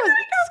like, oh,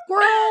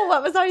 squirrel.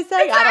 What was I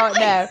saying? Exactly. I don't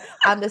know.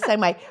 I'm the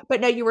same way.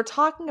 But no, you were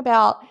talking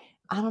about,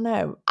 I don't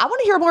know. I want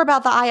to hear more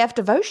about the IF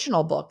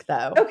devotional book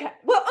though. Okay.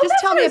 Well, just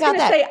tell me about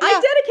that. Say,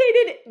 I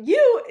dedicated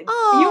you.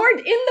 You are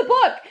in the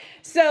book.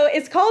 So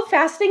it's called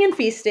Fasting and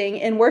Feasting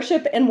in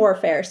Worship and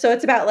Warfare. So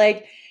it's about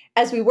like,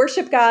 as we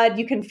worship God,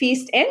 you can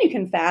feast and you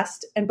can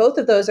fast. And both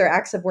of those are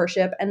acts of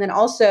worship. And then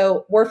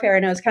also warfare, I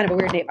know is kind of a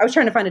weird name. I was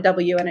trying to find a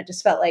W and it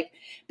just felt like,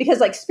 because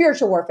like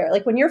spiritual warfare,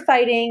 like when you're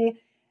fighting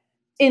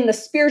in the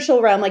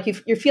spiritual realm, like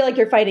you feel like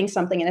you're fighting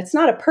something and it's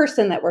not a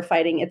person that we're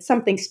fighting. It's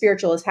something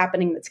spiritual is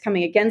happening that's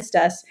coming against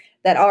us,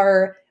 that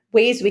our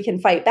ways we can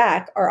fight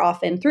back are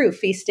often through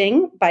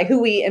feasting, by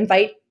who we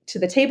invite to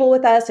the table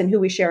with us and who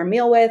we share a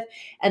meal with.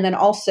 And then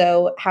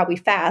also how we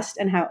fast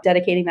and how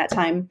dedicating that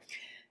time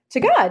to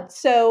God.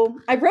 So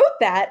I wrote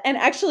that. And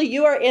actually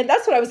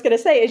that's what I was going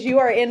to say, is you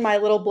are in my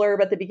little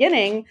blurb at the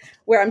beginning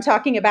where I'm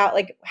talking about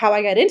like how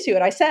I got into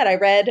it. I said, I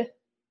read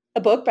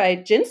a book by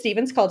Jen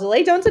Stevens called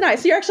Delay, Don't Deny.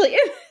 So you're actually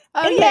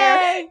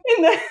there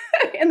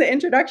in the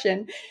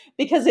introduction,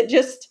 because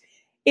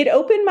it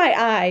opened my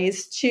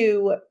eyes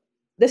to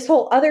this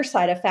whole other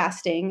side of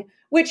fasting,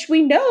 which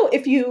we know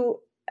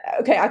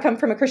I come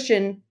from a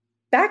Christian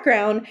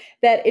background,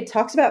 that it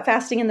talks about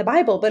fasting in the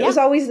Bible, but it was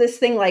always this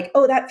thing like,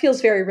 oh, that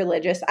feels very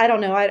religious. I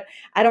don't know. I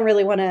don't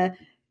really want to,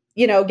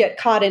 get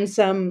caught in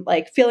some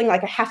like feeling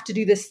like I have to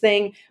do this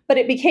thing. But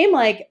it became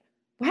like,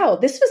 wow,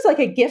 this was like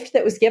a gift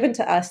that was given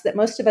to us that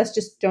most of us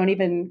just don't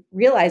even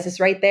realize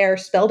is right there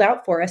spelled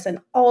out for us and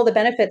all the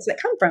benefits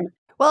that come from it.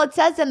 Well, it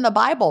says in the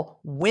Bible,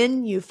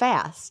 when you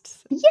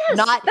fast. Yes.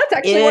 That's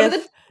actually one of the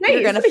names.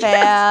 You're going to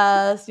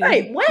fast.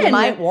 Right. When? You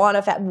might want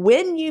to fast.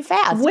 When you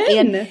fast.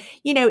 When?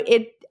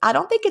 And, I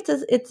don't think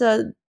it's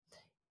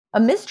a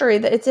mystery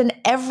that it's in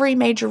every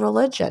major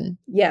religion.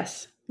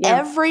 Yes. Yeah.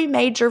 Every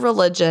major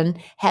religion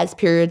has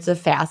periods of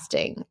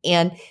fasting.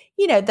 And,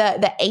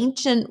 the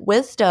ancient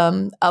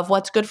wisdom of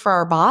what's good for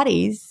our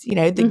bodies,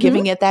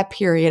 giving it that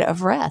period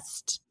of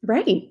rest.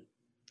 Right.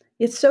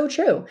 It's so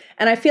true.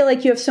 And I feel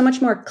like you have so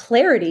much more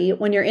clarity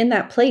when you're in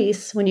that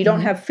place, when you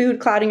don't have food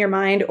clouding your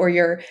mind or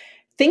you're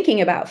thinking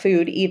about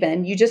food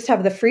even. You just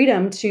have the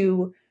freedom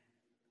to,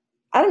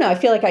 I don't know, I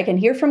feel like I can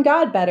hear from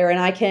God better and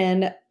I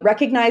can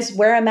recognize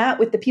where I'm at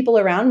with the people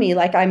around me.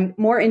 Like I'm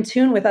more in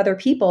tune with other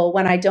people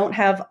when I don't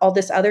have all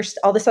this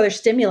other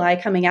stimuli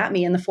coming at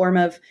me in the form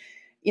of,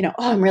 oh,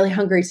 I'm really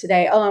hungry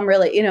today. Oh, I'm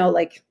really, and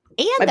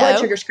my blood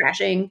sugar's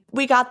crashing.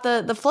 We got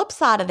the flip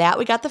side of that.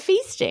 We got the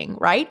feasting,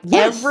 right?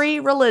 Yes. Every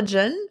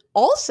religion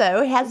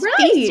also has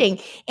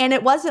feasting. And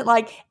it wasn't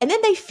like, and then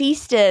they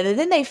feasted and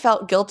then they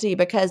felt guilty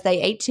because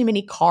they ate too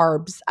many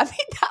carbs. I mean,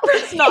 that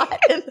was not.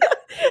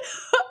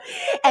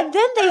 And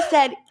then they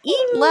said,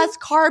 eat less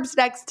carbs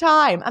next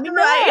time. I mean,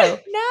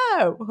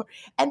 no.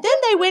 And then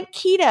they went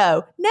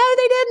keto. No,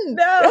 they didn't.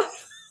 No.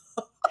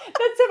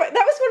 That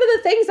was one of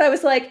the things I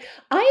was like,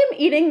 I am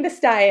eating this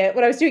diet,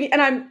 what I was doing,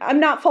 and I'm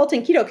not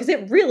faulting keto because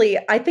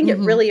I think it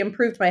really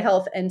improved my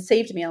health and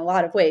saved me in a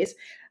lot of ways.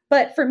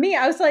 But for me,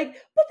 I was like,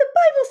 but the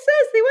Bible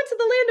says they went to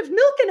the land of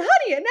milk and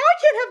honey, and now I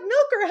can't have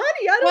milk or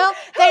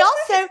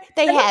honey.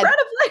 They had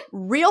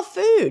real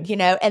food,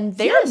 and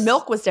their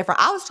milk was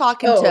different. I was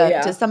talking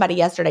to somebody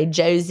yesterday,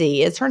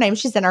 Josie is her name.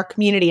 She's in our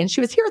community, and she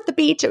was here at the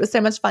beach. It was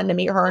so much fun to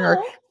meet her and her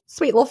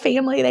sweet little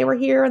family. They were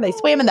here and they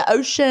swam in the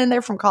ocean.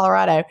 They're from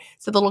Colorado.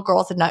 So the little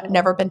girls had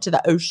never been to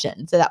the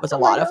ocean. So that was a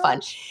lot of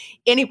fun.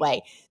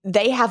 Anyway,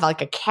 they have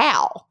like a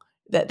cow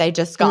that they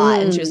just got.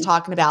 And she was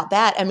talking about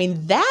that. I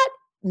mean, that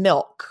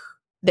milk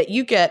that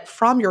you get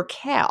from your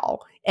cow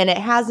and it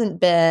hasn't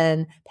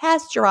been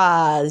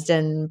pasteurized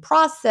and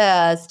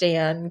processed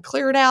and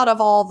cleared out of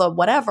all the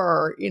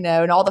whatever,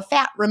 and all the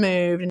fat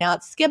removed, and now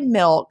it's skim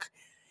milk.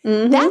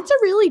 Mm-hmm. That's a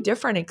really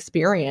different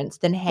experience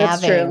than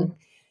having. That's true.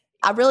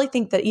 I really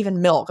think that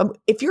even milk,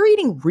 if you're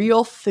eating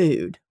real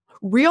food,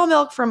 real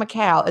milk from a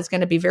cow is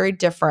going to be very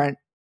different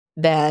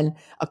than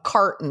a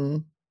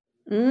carton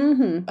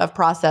of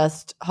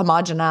processed,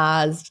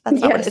 homogenized.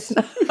 That's not what it's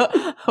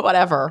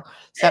whatever.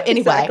 So anyway.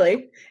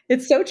 Exactly.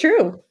 It's so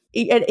true.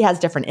 It has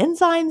different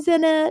enzymes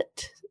in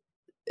it.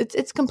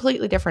 It's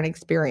completely different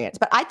experience.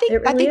 But I think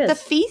the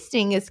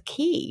feasting is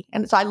key.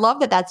 And so I love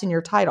that that's in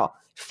your title.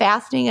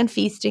 Fasting and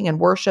feasting and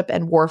worship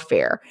and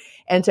warfare.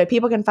 And so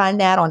people can find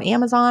that on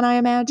Amazon, I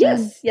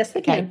imagine. Yes,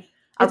 they can.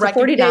 It's a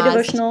 40-day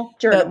devotional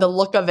journal. The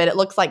look of it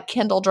looks like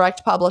Kindle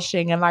Direct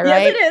Publishing. Am I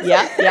right? Yes,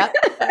 it is.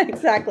 Yep.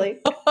 Exactly.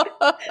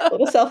 A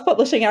little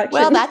self-publishing action.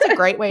 Well, that's a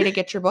great way to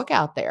get your book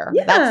out there.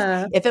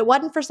 Yeah. If it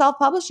wasn't for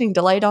self-publishing,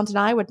 Delay Don't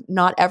Deny would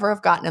not ever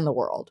have gotten in the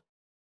world.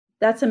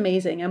 That's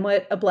amazing. And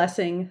what a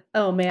blessing.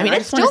 Oh, man. I mean,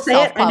 it's still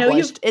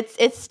self-published.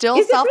 It's still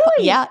self-published.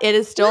 Really? Yeah, it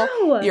is still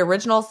the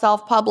original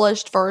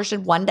self-published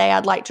version. One day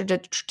I'd like to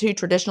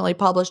traditionally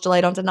publish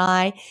Delay Don't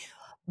Deny,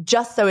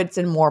 just so it's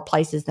in more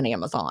places than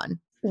Amazon.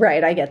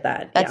 Right. I get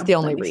that. That's the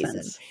only reason.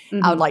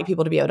 Mm-hmm. I would like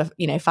people to be able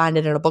to, find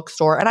it in a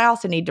bookstore. And I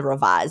also need to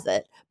revise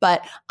it.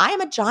 But I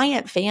am a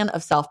giant fan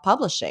of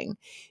self-publishing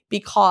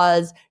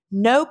because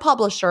no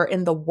publisher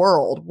in the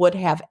world would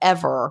have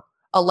ever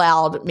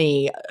allowed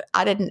me.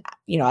 I didn't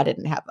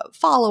have a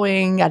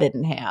following. I had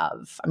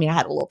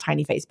a little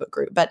tiny Facebook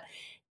group, but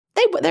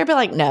they'd be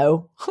like,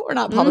 no, we're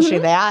not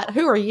publishing that.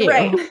 Who are you?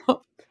 Right.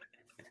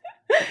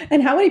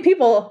 And how many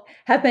people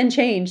have been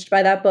changed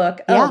by that book?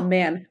 Yeah. Oh,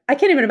 man. I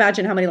can't even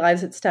imagine how many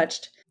lives it's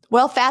touched.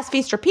 Well, Fast,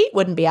 Feast, Repeat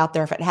wouldn't be out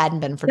there if it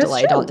hadn't been for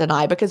Delay Don't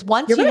Deny, because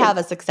once you have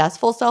a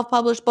successful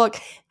self-published book,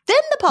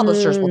 then the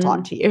publishers will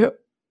talk to you.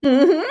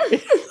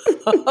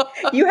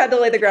 Mm-hmm. You had to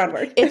lay the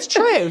groundwork. It's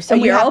true. So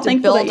you have to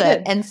build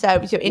it. And so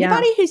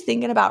anybody who's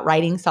thinking about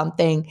writing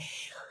something,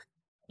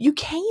 you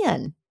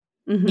can.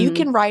 Mm-hmm. You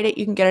can write it.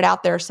 You can get it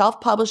out there.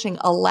 Self-publishing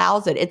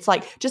allows it. It's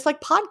just like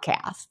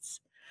podcasts.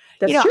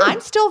 That's true. I'm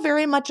still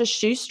very much a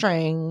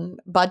shoestring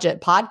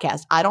budget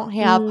podcast. I don't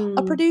have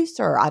a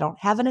producer. I don't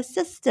have an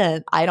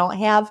assistant.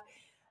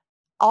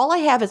 All I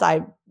have is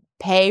I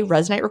pay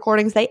Resonate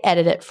Recordings. They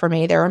edit it for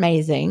me. They're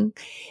amazing.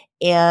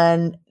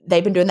 And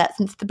they've been doing that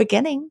since the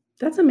beginning.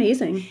 That's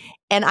amazing.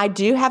 And I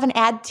do have an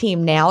ad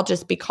team now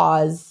just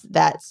because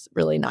that's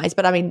really nice.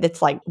 But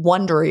it's like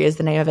Wondery is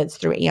the name of it. It's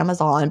through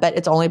Amazon, but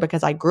it's only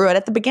because I grew it.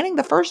 At the beginning,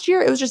 the first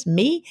year, it was just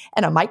me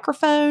and a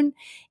microphone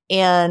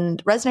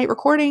and Resonate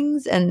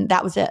Recordings, and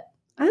that was it.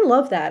 I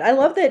love that. I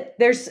love that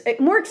there's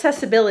more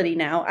accessibility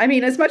now.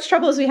 As much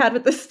trouble as we had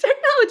with this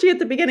technology at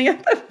the beginning of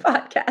the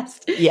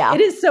podcast. Yeah. It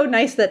is so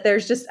nice that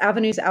there's just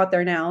avenues out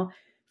there now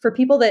for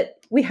people that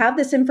we have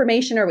this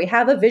information or we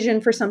have a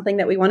vision for something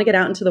that we want to get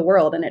out into the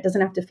world, and it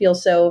doesn't have to feel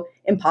so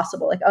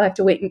impossible. Like, I have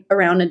to wait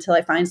around until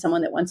I find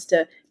someone that wants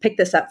to pick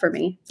this up for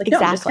me. It's like,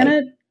 exactly. No, I'm just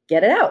going to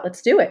get it out.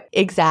 Let's do it.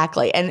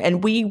 Exactly.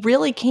 And we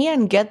really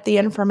can get the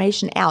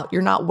information out.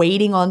 You're not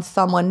waiting on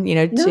someone,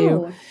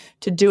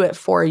 to do it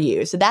for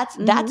you. So that's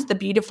the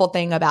beautiful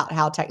thing about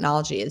how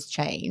technology has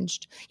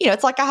changed.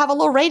 It's like I have a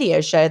little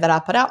radio show that I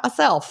put out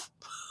myself.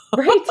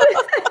 Right.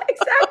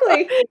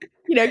 Exactly.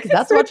 Because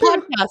that's what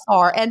podcasts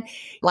are. And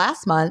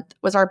last month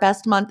was our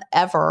best month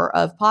ever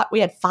of we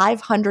had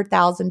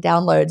 500,000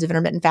 downloads of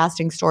intermittent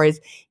fasting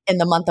stories in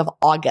the month of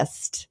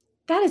August.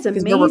 That is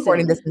amazing. Because we're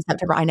recording this in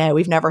September. I know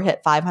we've never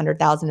hit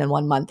 500,000 in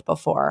 1 month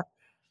before.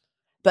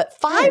 But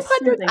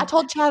 500, I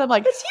told Chad, I'm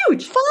like, that's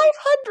huge.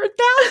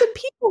 500,000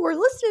 people were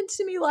listening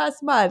to me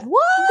last month.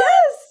 What?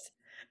 Yes.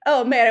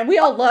 Oh, man. And we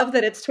all love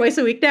that it's twice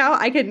a week now.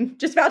 I can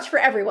just vouch for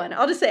everyone.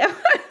 I'll just say.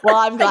 Well,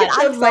 I'm glad.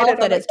 I love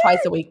that it's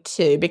twice a week,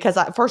 too, because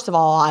first of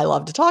all, I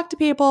love to talk to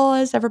people,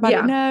 as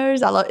everybody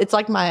knows. It's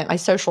like my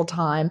social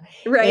time.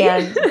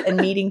 Right. And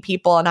meeting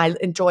people, and I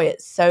enjoy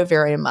it so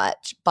very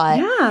much. But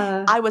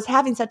I was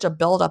having such a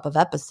buildup of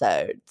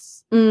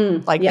episodes.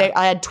 I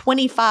had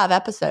 25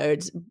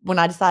 episodes when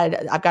I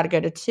decided I've got to go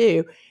to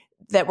 2.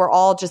 That were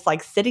all just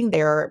sitting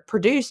there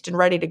produced and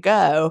ready to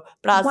go.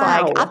 But I was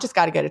like, I've just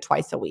got to go to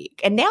twice a week.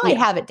 And now I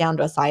have it down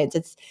to a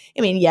science.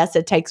 Yes,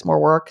 it takes more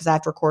work because I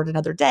have to record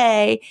another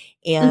day,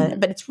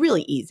 but it's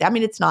really easy.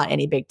 It's not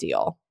any big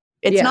deal.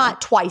 It's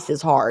not twice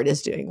as hard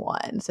as doing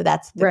one. So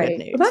that's the good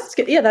news. Well, that's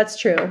good. Yeah, that's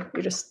true.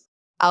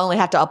 I only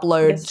have to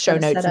upload show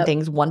notes and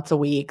things once a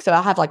week. So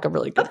I have a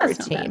really good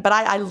routine. But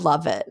I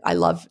love it. I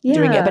love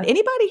doing it. But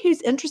anybody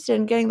who's interested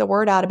in getting the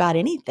word out about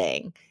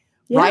anything,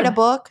 write a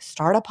book,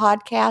 start a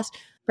podcast.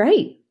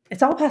 Right.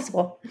 It's all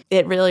possible.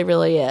 It really,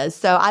 really is.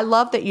 So I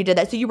love that you did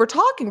that. So you were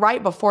talking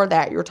right before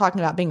that, you were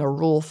talking about being a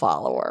rule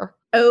follower.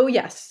 Oh,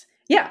 yes.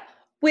 Yeah.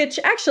 Which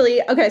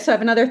actually, so I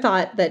have another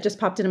thought that just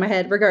popped into my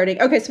head regarding,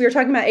 so we were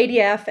talking about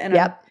ADF and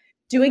I'm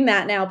doing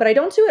that now, but I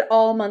don't do it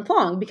all month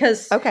long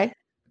because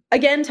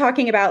again,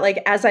 talking about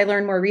like, as I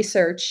learn more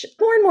research,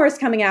 more and more is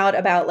coming out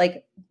about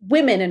like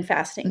women and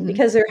fasting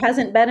because there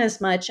hasn't been as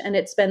much. And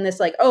it's been this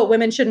like, oh,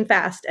 women shouldn't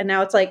fast. And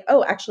now it's like,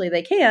 oh, actually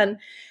they can.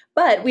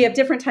 But we have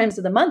different times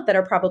of the month that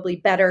are probably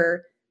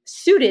better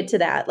suited to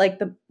that. Like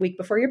the week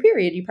before your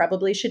period, you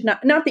probably should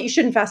not that you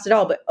shouldn't fast at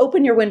all, but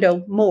open your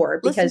window more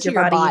because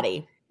your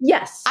body.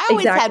 Yes, I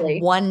always had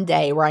one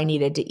day where I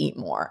needed to eat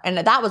more, and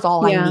that was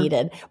all I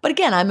needed. But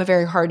again, I'm a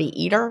very hearty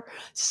eater,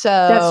 so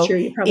that's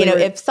true. You know,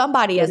 if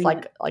somebody is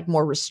like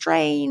more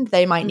restrained,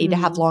 they might need to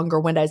have longer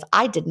windows.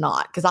 I did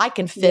not, because I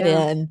can fit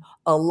in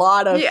a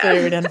lot of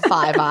food in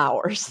 5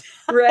 hours.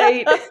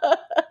 Right,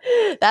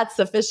 that's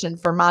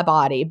sufficient for my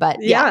body.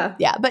 But yeah.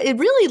 But it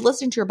really,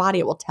 listening to your body,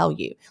 it will tell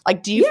you.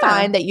 Like, do you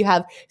find that you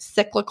have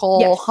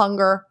cyclical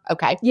hunger?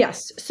 Okay.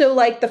 Yes. So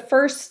like the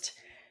first,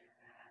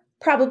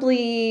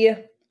 probably,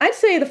 I'd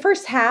say the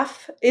first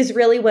half is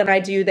really when I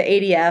do the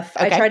ADF.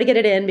 I try to get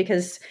it in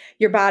because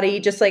your body,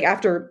 just like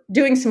after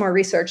doing some more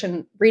research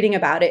and reading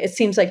about it, it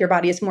seems like your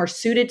body is more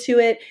suited to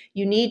it.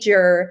 You need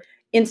your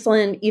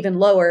insulin even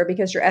lower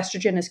because your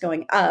estrogen is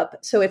going up.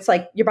 So it's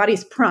like your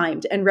body's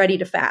primed and ready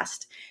to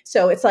fast.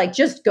 So it's like,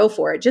 just go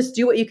for it. Just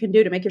do what you can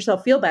do to make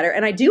yourself feel better.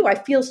 And I do. I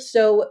feel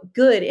so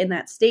good in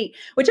that state,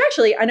 which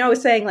actually, I know I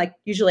was saying like,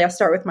 usually I'll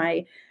start with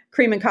my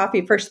cream and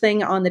coffee first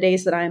thing on the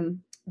days that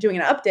I'm doing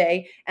an up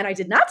day, and I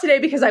did not today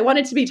because I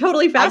wanted to be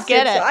totally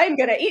fasted. So I'm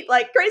going to eat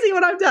like crazy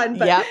when I'm done.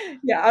 But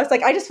I was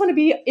like, I just want to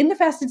be in the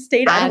fasted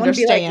state. I don't want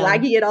to be like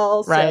laggy at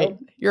all. Right. So,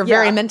 you're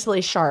very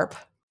mentally sharp.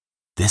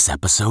 This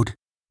episode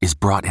is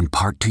brought in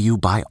part to you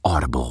by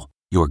Audible,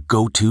 your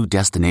go-to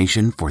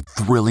destination for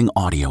thrilling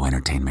audio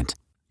entertainment.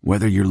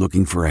 Whether you're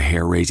looking for a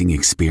hair-raising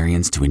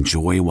experience to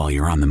enjoy while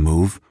you're on the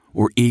move,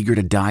 or eager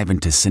to dive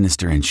into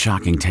sinister and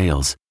shocking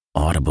tales,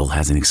 Audible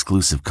has an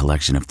exclusive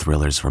collection of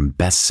thrillers from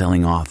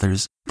best-selling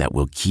authors that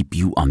will keep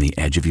you on the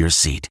edge of your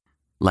seat.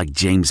 Like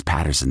James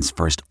Patterson's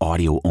first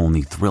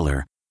audio-only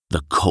thriller,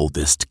 The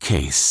Coldest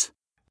Case.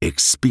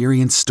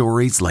 Experience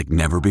stories like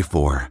never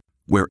before,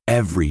 where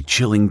every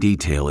chilling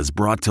detail is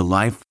brought to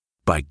life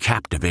by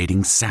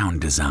captivating sound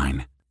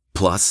design.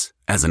 Plus,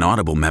 as an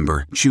Audible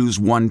member, choose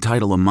one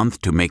title a month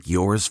to make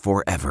yours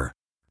forever.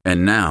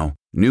 And now,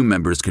 new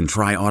members can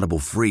try Audible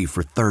free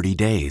for 30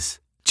 days.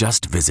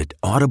 Just visit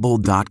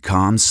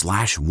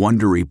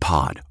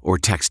audible.com/WonderyPod or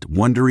text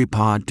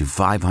WonderyPod to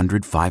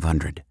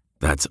 500-500.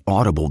 That's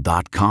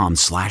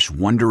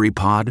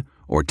audible.com/WonderyPod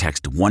or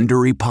text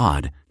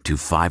WonderyPod to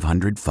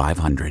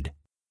 500-500.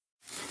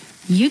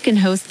 You can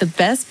host the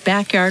best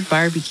backyard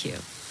barbecue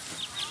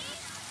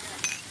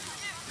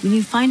when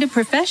you find a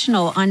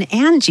professional on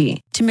Angie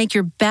to make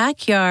your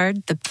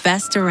backyard the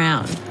best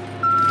around.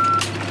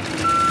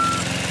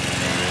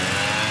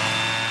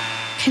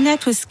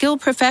 Connect with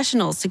skilled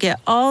professionals to get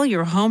all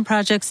your home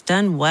projects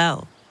done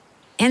well.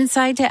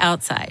 Inside to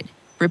outside,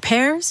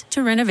 repairs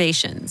to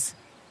renovations.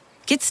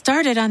 Get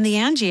started on the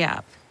Angie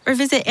app or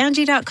visit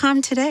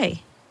Angie.com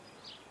today.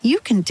 You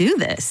can do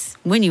this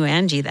when you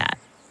Angie that.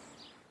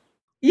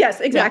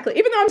 Yes, exactly. Yeah.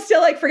 Even though I'm still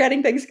like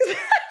forgetting things.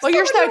 Well,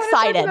 you're so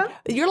excited.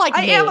 You're like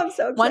me. I'm so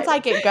excited. Once I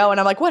get going,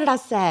 I'm like, what did I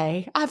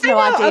say? I have no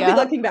idea. I'll be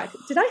looking back.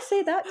 Did I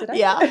say that? Did I?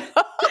 Yeah.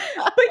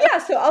 But yeah,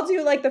 so I'll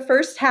do like the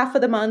first half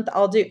of the month.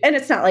 And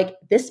it's not like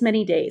this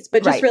many days,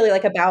 but just really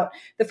like about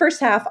the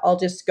first half, I'll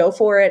just go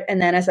for it. And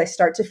then as I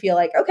start to feel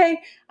like, okay,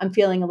 I'm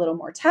feeling a little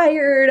more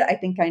tired, I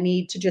think I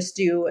need to just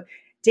do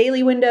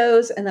daily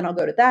windows, and then I'll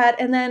go to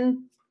that. And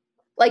then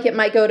like it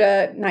might go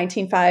to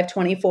 19.5,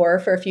 24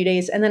 for a few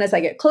days. And then as I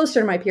get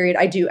closer to my period,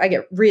 I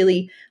get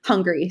really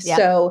hungry. Yep.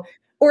 So,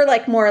 or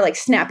like more like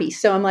snappy.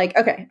 So I'm like,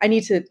 okay, I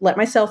need to let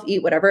myself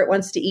eat whatever it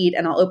wants to eat.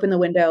 And I'll open the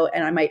window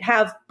and I might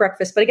have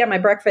breakfast. But again, my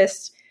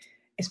breakfast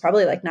is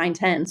probably like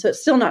 9-10. So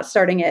it's still not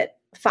starting at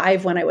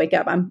 5 when I wake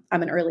up. I'm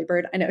an early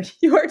bird. I know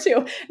you are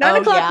too.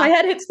 9 o'clock, my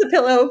head hits the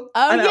pillow.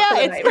 Oh yeah.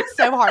 It's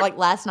so hard. Like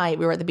last night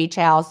we were at the beach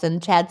house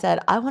and Chad said,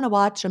 I want to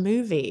watch a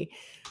movie.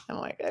 I'm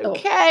like,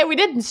 okay, we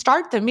didn't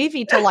start the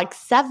movie till like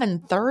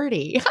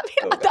 7:30. I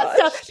mean,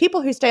 that's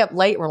people who stay up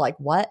late were like,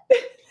 what?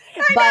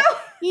 But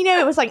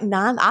it was like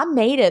 9. I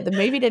made it. The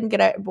movie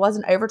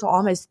wasn't over till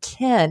almost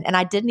 10, and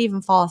I didn't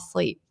even fall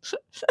asleep.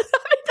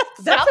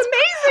 That's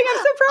amazing. I'm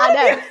so proud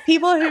of you.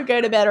 People who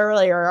go to bed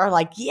earlier are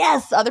like,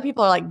 yes. Other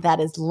people are like, that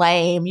is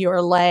lame.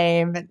 You're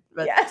lame.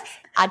 But yes,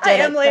 I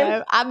am lame.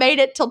 So I made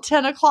it till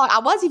 10 o'clock.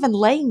 I was even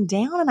laying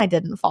down and I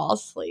didn't fall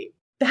asleep.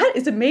 That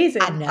is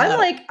amazing. I know. I'm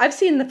like, I've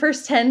seen the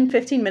first 10,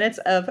 15 minutes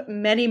of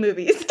many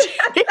movies.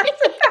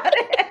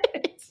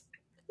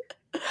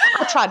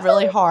 I tried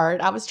really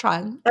hard. I was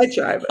trying. I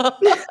tried.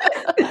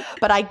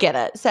 But I get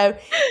it. So,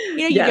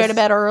 you go to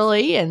bed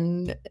early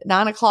and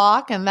 9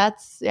 o'clock and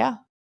that's, Yeah,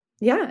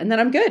 and then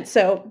I'm good.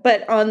 So,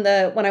 but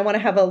when I want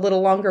to have a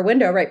little longer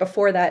window right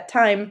before that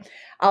time,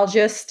 I'll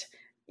just,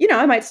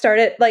 I might start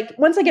it like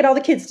once I get all the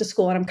kids to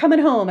school and I'm coming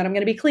home and I'm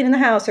going to be cleaning the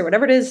house or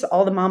whatever it is,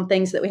 all the mom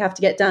things that we have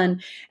to get done.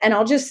 And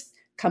I'll just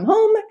come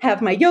home, have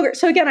my yogurt.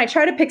 So again, I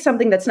try to pick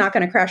something that's not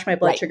going to crash my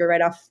blood sugar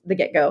right off the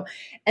get-go.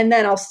 And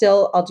then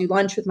I'll do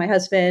lunch with my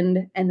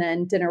husband and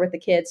then dinner with the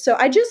kids. So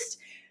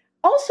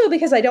also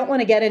because I don't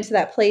want to get into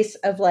that place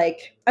of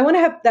like, I want to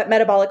have that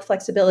metabolic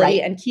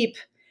flexibility and keep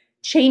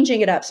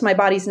changing it up. So my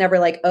body's never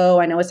like, oh,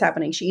 I know what's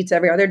happening. She eats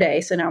every other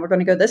day. So now we're going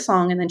to go this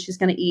long and then she's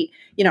going to eat,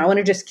 I want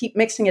to just keep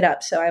mixing it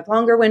up. So I have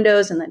longer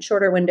windows and then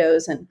shorter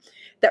windows. And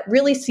that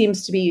really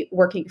seems to be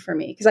working for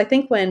me. Because I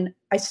think when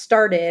I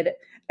started,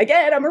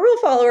 again, I'm a rule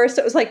follower.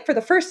 So it was like for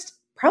the first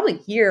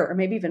probably year or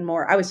maybe even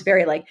more, I was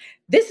very like,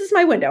 this is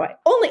my window. I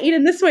only eat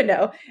in this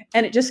window.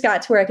 And it just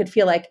got to where I could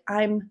feel like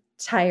I'm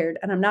tired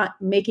and I'm not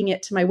making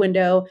it to my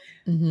window.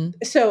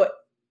 So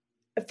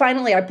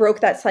finally I broke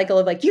that cycle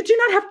of like, you do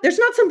not have, there's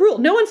not some rule.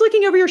 No one's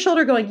looking over your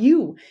shoulder going,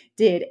 you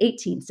did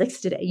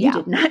 18.6 today. You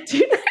did not do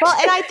that. Well,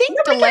 and I think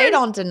Delay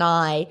Don't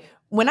Deny,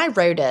 when I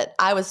wrote it,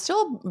 I was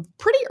still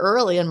pretty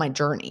early in my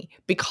journey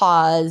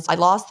because I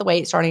lost the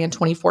weight starting in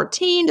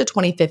 2014 to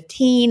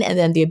 2015. And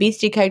then the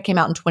obesity code came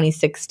out in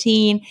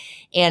 2016.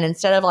 And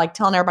instead of like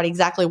telling everybody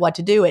exactly what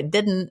to do, it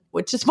didn't,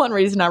 which is one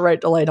reason I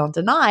wrote Delay Don't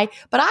Deny.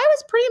 But I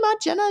was pretty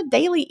much in a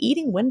daily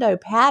eating window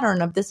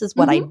pattern of this is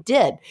what I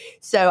did.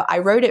 So I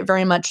wrote it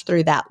very much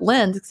through that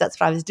lens because that's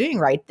what I was doing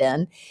right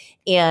then.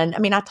 And I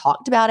mean, I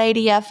talked about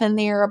ADF in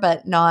there,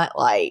 but not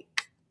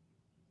like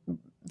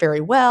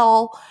very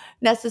well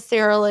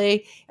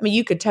necessarily. I mean,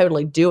 you could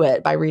totally do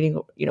it by reading,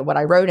 what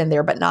I wrote in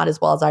there, but not as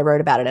well as I wrote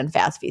about it in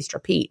Fast, Feast,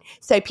 Repeat.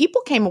 So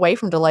people came away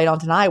from Delay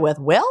Don't Deny with,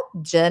 well,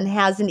 Jen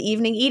has an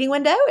evening eating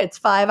window. It's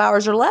 5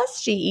 hours or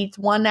less. She eats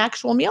one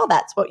actual meal.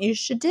 That's what you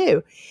should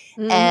do.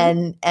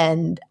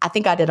 And I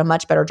think I did a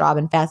much better job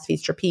in Fast,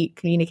 Feast, Repeat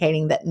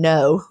communicating that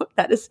no,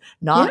 that is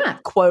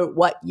not quote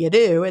what you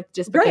do. It's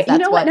just because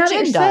that's what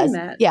Jen does.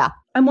 Yeah.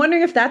 I'm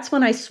wondering if that's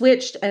when I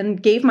switched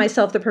and gave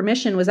myself the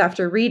permission was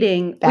after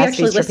reading. We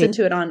actually listened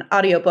to it on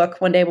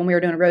audiobook one day when we were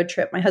doing a road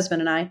trip, my husband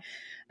and I,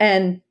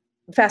 and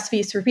Fast,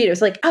 Feast, Repeat. It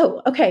was like,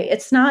 oh, okay.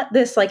 It's not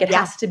this, like it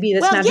has to be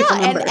this magical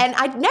number. And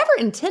I never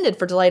intended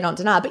for Delay Don't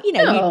Deny, but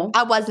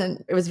I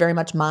wasn't, it was very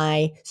much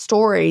my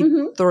story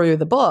through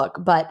the book.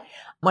 But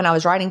when I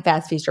was writing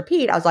Fast, Feast,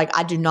 Repeat, I was like,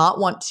 I do not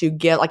want to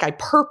give, like I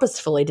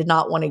purposefully did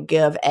not want to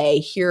give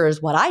here's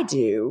what I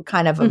do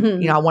kind of,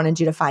 I wanted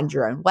you to find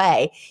your own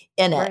way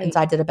in it. Right. And so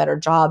I did a better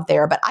job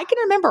there. But I can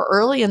remember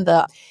early in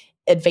the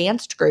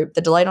advanced group,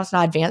 the Delay Don't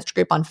Deny advanced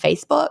group on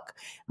Facebook,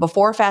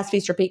 before Fast,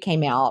 Feast, Repeat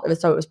came out. It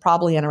was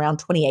probably in around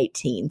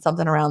 2018,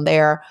 something around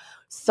there.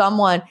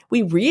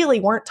 We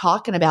really weren't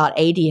talking about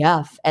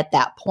ADF at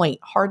that point,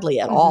 hardly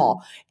at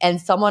all.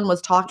 And someone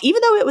was talking,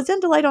 even though it was in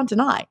Delay Don't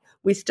Deny,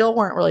 we still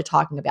weren't really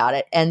talking about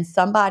it. And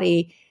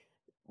somebody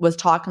was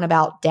talking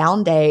about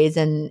down days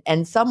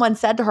and someone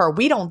said to her,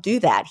 we don't do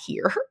that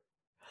here.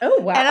 Oh,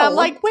 wow. And I'm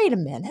like, wait a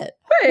minute.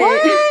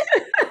 What?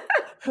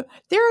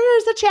 There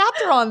is a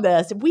chapter on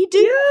this. We do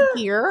it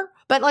here.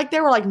 But like,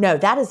 they were like, no,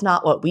 that is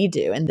not what we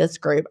do in this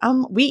group.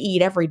 We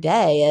eat every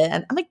day.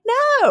 And I'm like,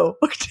 no.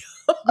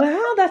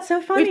 Wow, that's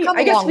so funny.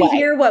 I guess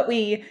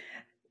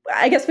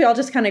I guess we all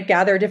just kind of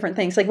gather different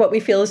things, like what we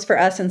feel is for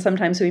us. And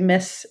sometimes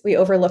we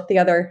overlook the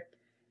other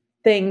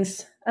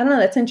things. I don't know.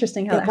 That's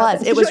interesting how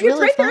happens. It was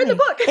really right funny. there in the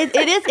book. It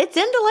is. It's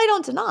in Delay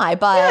Don't Deny.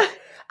 But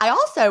I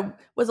also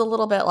was a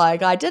little bit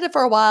like, I did it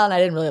for a while and I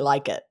didn't really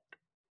like it.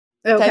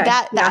 Okay. So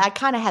that I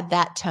kind of had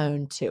that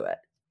tone to it.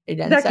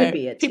 And that could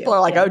be it. People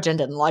are like, oh, Jen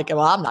didn't like it.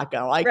 Well, I'm not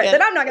going to like it.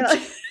 Then I'm not going to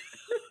like it.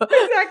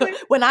 Exactly.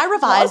 When I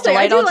revised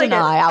Delay Don't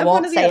Deny, I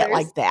won't say it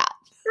like that.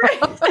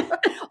 Right.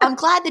 I'm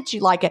glad that you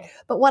like it.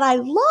 But what I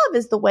love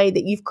is the way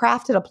that you've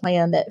crafted a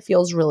plan that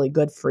feels really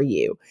good for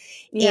you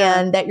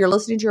and that you're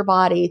listening to your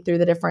body through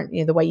the different,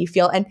 the way you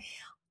feel. And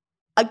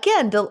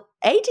again, the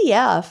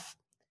ADF,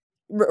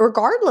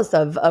 regardless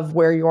of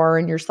where you are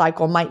in your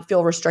cycle, might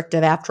feel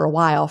restrictive after a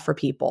while for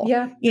people.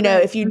 Yeah.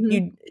 If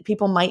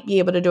people might be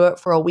able to do it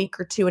for a week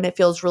or two and it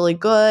feels really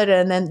good.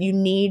 And then you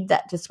need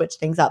that to switch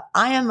things up.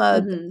 I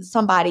am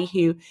somebody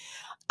who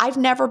I've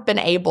never been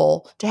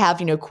able to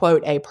have,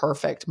 quote, a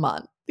perfect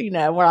month,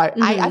 where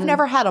I've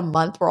never had a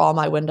month where all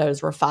my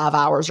windows were 5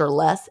 hours or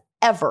less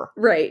ever.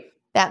 Right.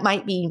 That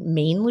might be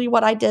mainly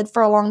what I did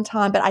for a long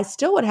time, but I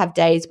still would have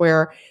days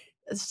where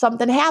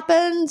something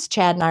happens.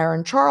 Chad and I are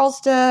in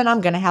Charleston.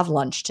 I'm going to have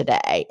lunch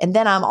today. And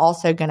then I'm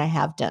also going to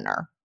have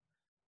dinner.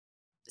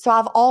 So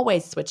I've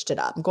always switched it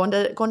up. I'm going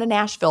to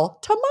Nashville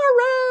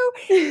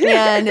tomorrow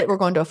and we're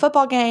going to a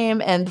football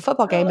game. And the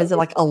football game is at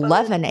like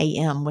 11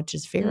 a.m., which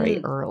is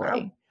very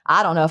early. Wow.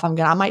 I don't know if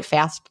I might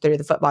fast through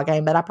the football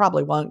game, but I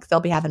probably won't because they'll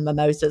be having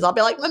mimosas. I'll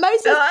be like,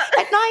 mimosas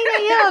at 9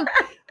 a.m.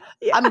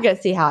 I'm going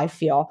to see how I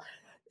feel.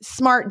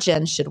 Smart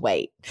Jen should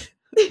wait.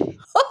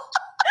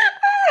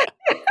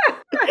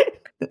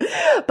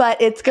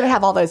 But it's going to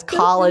have all those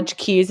college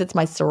cues. It's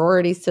my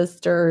sorority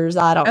sisters.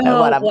 I don't know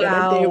what I'm going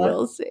to do.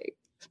 We'll see.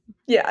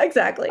 Yeah,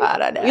 exactly. I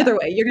don't know. Either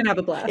way, you're going to have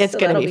a blast. It's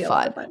going to be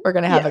fun. We're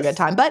going to have a good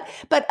time. But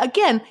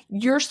again,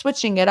 you're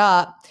switching it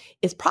up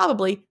is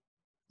probably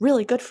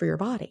really good for your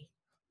body.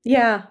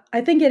 Yeah,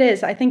 I think it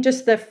is. I think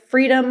just the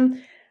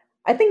freedom.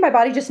 I think my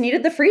body just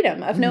needed the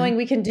freedom of knowing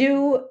we can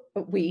do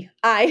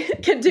I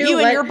can do you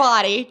and your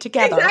body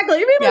together. Exactly.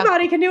 Me and my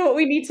body can do what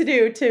we need to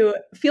do to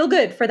feel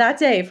good for that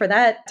day, for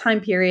that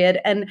time period,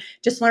 and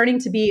just learning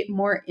to be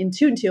more in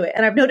tune to it.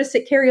 And I've noticed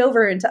it carry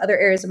over into other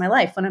areas of my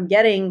life. When I'm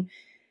getting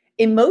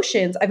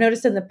emotions, I've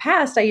noticed in the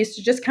past, I used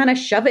to just kind of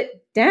shove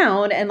it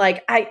down and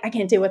like, I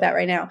can't deal with that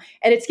right now.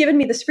 And it's given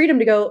me this freedom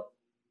to go,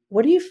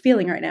 what are you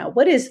feeling right now?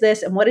 What is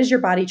this? And what is your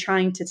body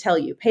trying to tell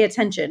you? Pay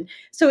attention.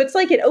 So it's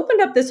like it opened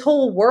up this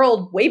whole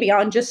world way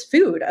beyond just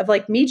food, of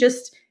like me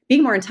just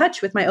being more in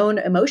touch with my own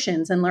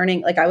emotions and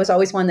learning. Like I was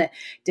always one that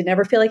didn't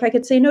ever feel like I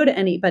could say no to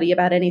anybody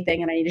about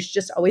anything. And I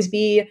just always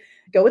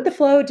go with the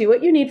flow, do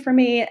what you need from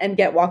me, and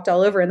get walked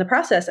all over in the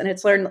process. And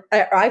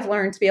I've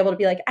learned to be able to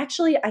be like,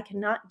 actually, I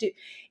cannot do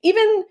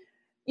even,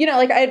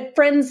 like I had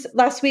friends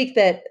last week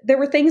that there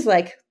were things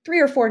like 3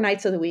 or 4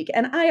 nights of the week.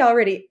 And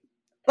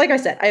like I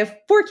said, I have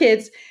 4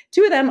 kids.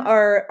 2 of them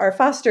are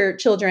foster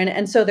children.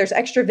 And so there's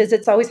extra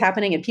visits always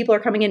happening and people are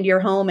coming into your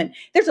home and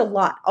there's a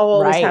lot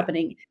always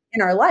happening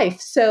in our life.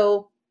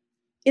 So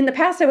in the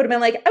past, I would have been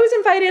like, I was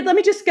invited. Let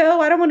me just go.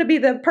 I don't want to be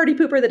the party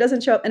pooper that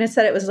doesn't show up. And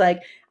instead it was like,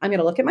 I'm going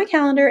to look at my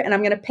calendar and I'm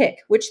going to pick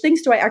which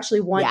things do I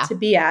actually want to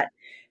be at.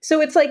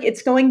 So it's like,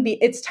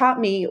 it's taught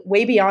me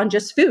way beyond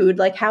just food,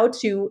 like how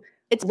to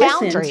It's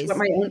boundaries.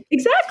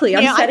 Exactly.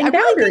 I'm setting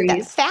boundaries. Really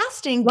think that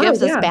fasting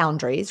gives us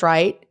boundaries,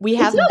 right? We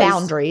have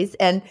boundaries,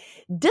 and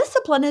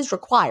discipline is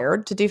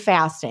required to do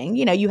fasting.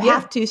 You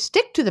have to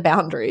stick to the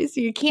boundaries.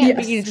 You can't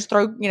just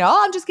throw,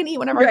 I'm just going to eat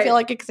whenever I feel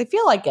like it because I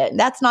feel like it.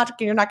 And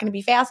you're not going to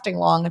be fasting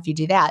long if you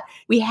do that.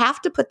 We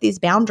have to put these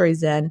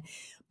boundaries in.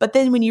 But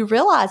then when you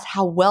realize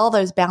how well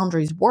those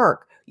boundaries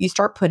work, you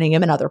start putting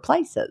them in other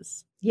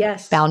places.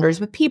 Yes. Boundaries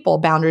with people,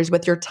 boundaries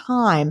with your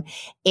time.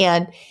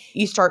 And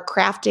you start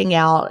crafting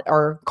out,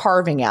 or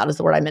carving out is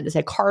the word I meant to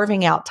say,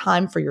 carving out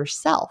time for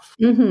yourself.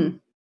 Mm-hmm.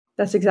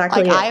 That's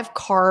exactly it. I have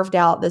carved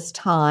out this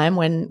time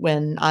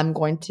when I'm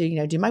going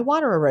to, do my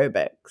water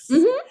aerobics.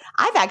 Mm-hmm.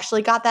 I've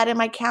actually got that in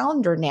my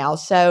calendar now.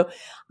 So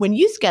when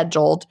you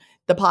scheduled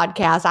the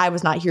podcast, I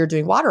was not here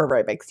doing water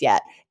aerobics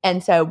yet.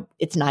 And so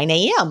it's 9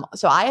 a.m.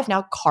 So I have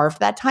now carved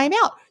that time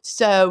out.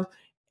 So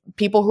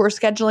people who are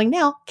scheduling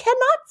now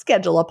cannot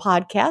schedule a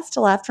podcast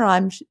till after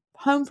I'm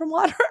home from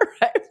water.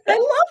 I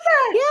love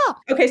that.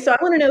 Yeah. Okay, so I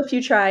want to know if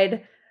you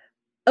tried,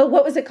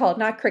 what was it called?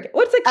 Not cricket.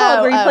 What's it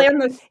called where you play on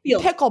the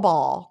field?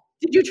 Pickleball.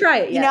 Did you try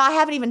it yet? I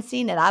haven't even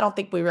seen it. I don't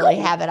think we really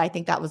have it. I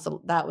think that was a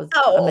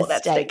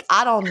mistake.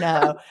 I don't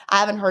know. I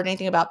haven't heard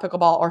anything about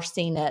pickleball or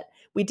seen it.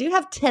 We do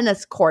have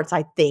tennis courts,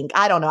 I think.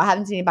 I don't know. I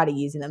haven't seen anybody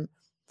using them.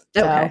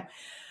 So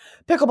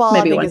pickleball,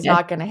 maybe I think, is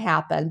not going to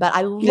happen. But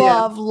I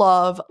love,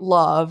 love,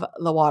 love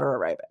the water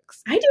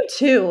aerobics. I do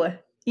too.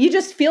 You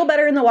just feel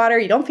better in the water.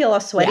 You don't feel all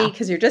sweaty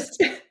because you're just,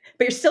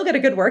 but you're still get a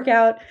good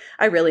workout.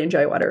 I really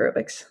enjoy water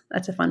aerobics.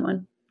 That's a fun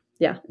one.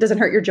 Yeah. It doesn't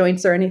hurt your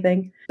joints or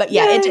anything. But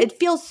it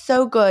feels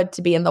so good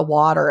to be in the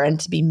water and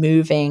to be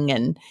moving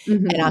and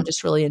I'm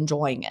just really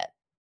enjoying it.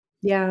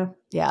 Yeah.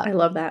 Yeah. I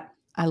love that.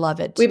 I love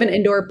it. We have an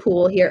indoor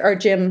pool here. Our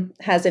gym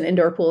has an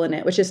indoor pool in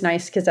it, which is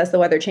nice because as the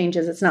weather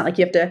changes, it's not like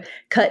you have to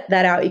cut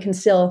that out. You can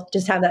still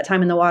just have that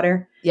time in the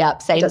water.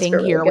 Yep. Same thing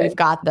here. Really, we've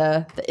got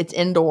it's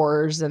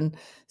indoors. And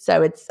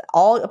so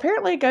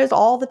apparently it goes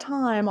all the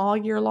time, all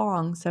year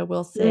long. So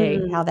we'll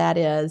see how that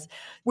is.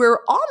 We're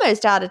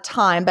almost out of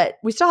time, but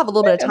we still have a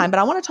little bit of time. But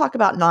I want to talk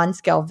about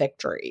non-scale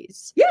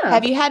victories. Yeah.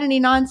 Have you had any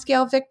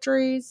non-scale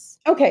victories?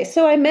 Okay.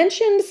 So I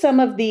mentioned some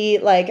of the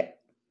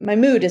my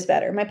mood is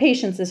better. My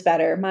patience is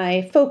better.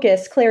 My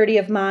focus, clarity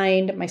of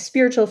mind, my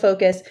spiritual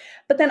focus.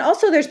 But then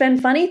also there's been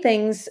funny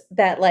things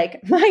that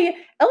my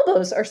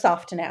elbows are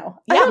soft now.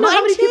 Yeah, I don't know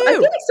how many people, I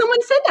feel like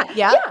someone said that.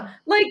 Yeah.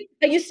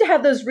 I used to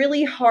have those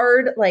really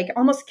hard,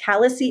 almost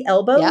callousy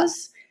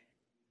elbows.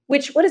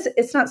 Which, what is it?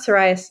 It's not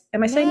psoriasis.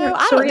 Am I saying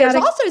psoriatic? There's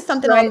also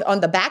something on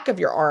the back of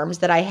your arms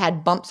that I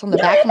had bumps on the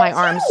back of my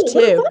arms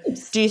too.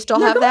 Do you still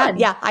have that?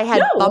 Yeah, I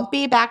had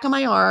bumpy back of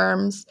my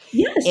arms.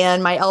 Yes.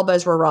 And my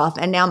elbows were rough.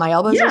 And now my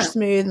elbows are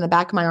smooth and the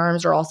back of my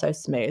arms are also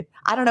smooth.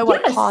 I don't know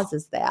what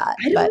causes that.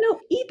 I don't know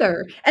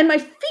either. And my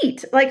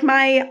feet,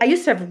 I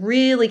used to have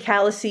really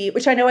callousy,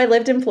 which I know I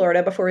lived in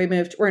Florida before we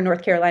moved. We're in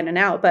North Carolina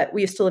now, but we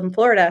used to live in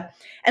Florida.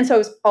 And so I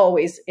was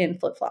always in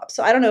flip-flops.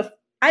 So I don't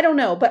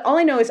know, but all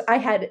I know is I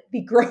had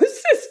the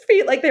grossest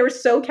feet. They were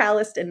so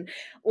calloused and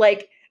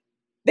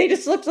they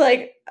just looked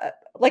like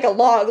a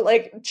log.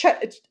 I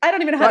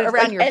don't even know how to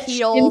around your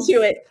heels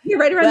into it. Yeah,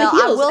 right around the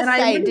heels. I will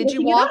say, did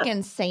you walk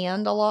in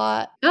sand a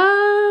lot?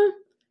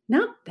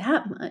 Not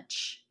that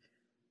much.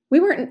 We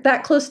weren't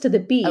that close to the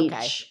beach.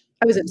 Okay.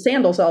 I was in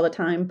sandals all the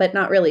time, but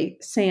not really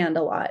sand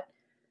a lot.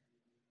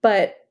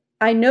 But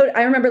I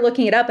remember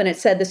looking it up and it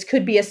said this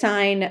could be a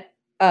sign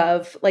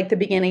of the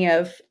beginning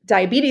of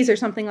diabetes or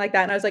something like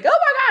that. And I was like, oh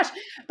my gosh.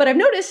 But I've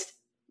noticed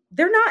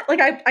they're not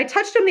I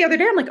touched them the other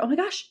day. I'm like, oh my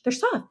gosh, they're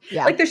soft.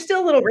 Yeah. They're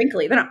still a little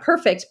wrinkly. They're not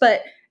perfect,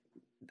 but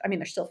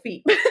they're still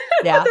feet.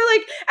 Yeah. But they're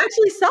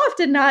actually soft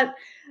and not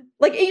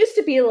it used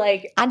to be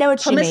I know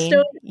what you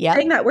mean. Yeah.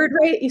 Saying that word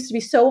right. It used to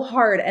be so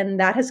hard and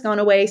that has gone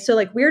away.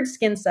 So weird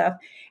skin stuff.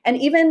 And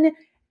even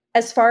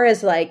as far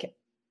as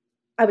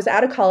I was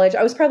out of college.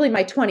 I was probably in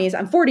my 20s.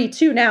 I'm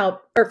 42 now,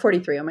 or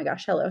 43. Oh my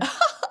gosh, hello.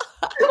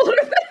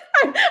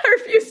 I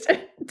refuse to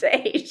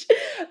age.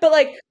 But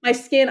like my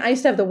skin, I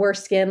used to have the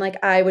worst skin.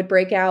 Like I would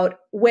break out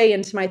way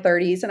into my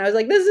 30s. And I was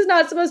like, this is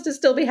not supposed to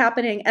still be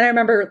happening. And I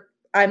remember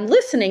I'm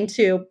listening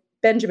to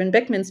Benjamin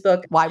Bickman's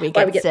book, Why We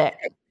Get Sick.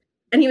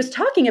 And he was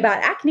talking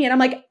about acne. And I'm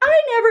like,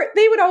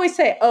 they would always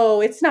say, oh,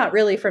 it's not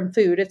really from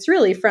food. It's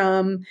really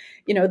from,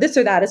 this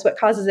or that is what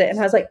causes it. And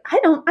I was like,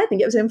 I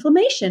think it was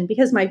inflammation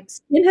because my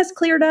skin has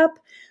cleared up.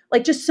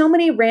 Like just so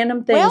many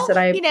random things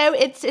that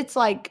it's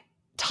like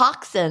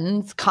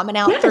toxins coming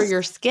out through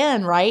your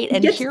skin, right?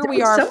 And here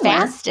we are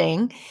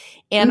fasting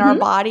and our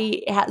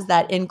body has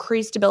that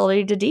increased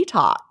ability to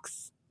detox.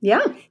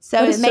 Yeah.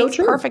 So it makes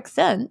perfect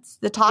sense.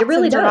 The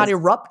toxins are not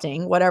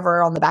erupting,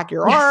 whatever, on the back of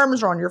your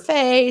arms or on your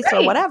face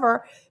or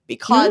whatever,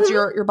 because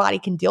your body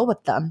can deal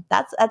with them.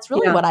 That's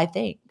really what I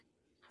think.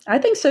 I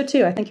think so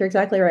too. I think you're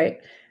exactly right.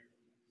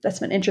 That's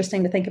been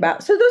interesting to think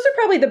about. So those are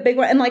probably the big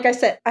ones. And like I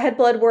said, I had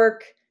blood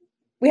work.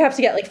 We have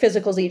to get like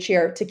physicals each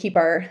year to keep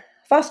our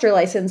foster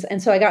license.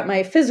 And so I got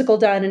my physical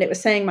done and it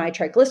was saying my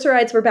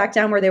triglycerides were back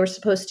down where they were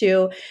supposed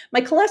to.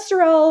 My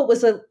cholesterol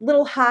was a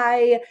little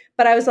high,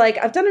 but I was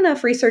like, I've done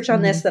enough research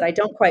on this that I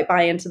don't quite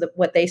buy into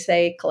what they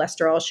say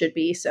cholesterol should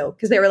be. So,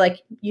 because they were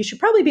like, you should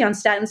probably be on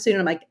statins soon.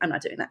 I'm like, I'm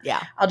not doing that.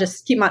 Yeah. I'll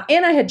just keep on.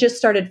 And I had just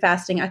started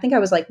fasting. I think I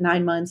was like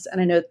 9 months. And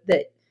I know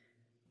that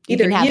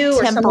either you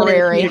or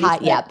temporary high.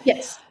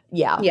 Yes.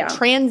 Yeah.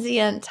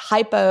 Transient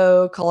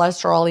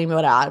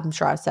hypocholesterolemia. I'm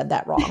sure I said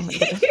that wrong.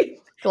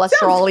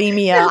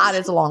 Cholesterol-emia, that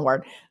is a long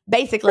word.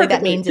 Basically,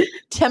 that means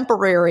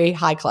temporary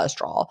high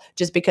cholesterol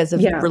just because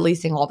of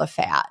releasing all the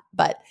fat.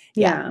 But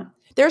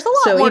there's a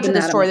lot more to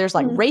the story. There's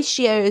like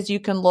ratios you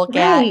can look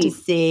at to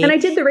see. And I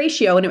did the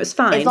ratio and it was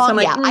fine. So I'm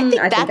like, I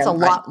think that's a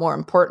lot more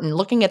important,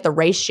 looking at the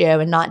ratio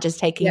and not just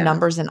taking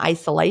numbers in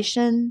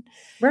isolation.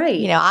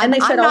 Right. I'm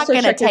not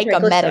going to take a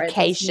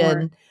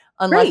medication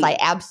unless I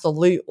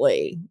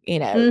absolutely,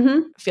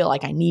 feel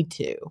like I need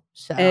to.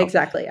 So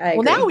exactly. I agree.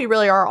 Well, now we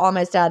really are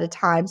almost out of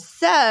time.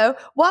 So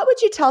what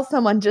would you tell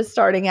someone just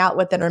starting out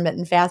with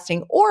intermittent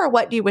fasting, or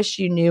what do you wish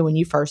you knew when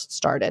you first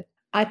started?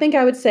 I think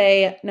I would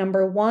say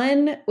number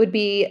one would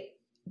be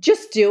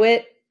just do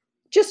it.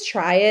 Just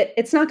try it.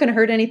 It's not going to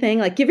hurt anything.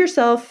 Like give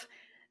yourself,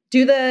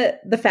 do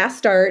the fast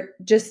start,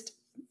 just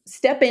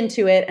step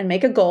into it and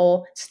make a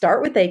goal.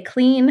 Start with a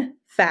clean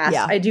fast.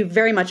 I do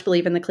very much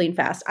believe in the clean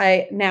fast.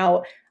 I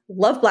now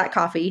love black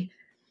coffee.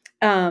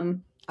 I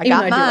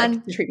got mine. I do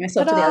like to treat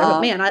myself to the other, but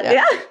man,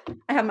 I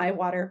have my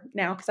water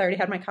now because I already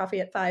had my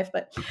coffee at 5,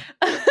 but,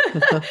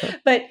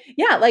 but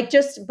yeah, like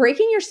just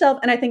breaking yourself.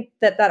 And I think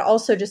that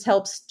also just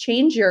helps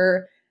change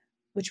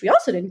which we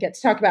also didn't get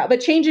to talk about,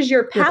 but changes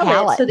your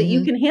palate so that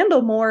you can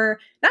handle more,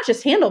 not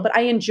just handle, but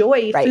I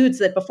enjoy foods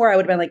that before I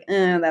would have been like,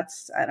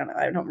 I don't know.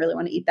 I don't really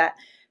want to eat that.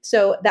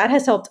 So that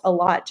has helped a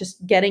lot,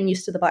 just getting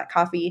used to the black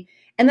coffee.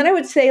 And then I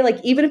would say, like,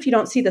 even if you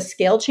don't see the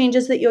scale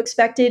changes that you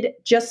expected,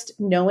 just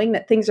knowing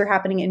that things are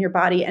happening in your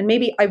body. And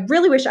maybe I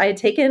really wish I had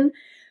taken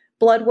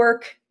blood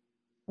work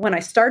when I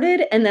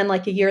started and then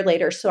like a year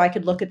later so I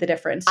could look at the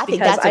difference. I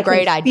think that's a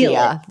great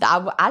idea.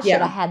 I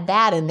should have had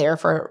that in there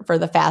for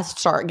the fast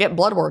start, get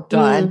blood work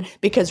done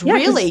because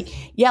really,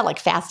 like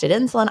fasted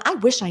insulin. I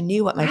wish I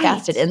knew what my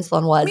fasted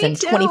insulin was in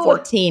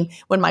 2014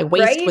 when my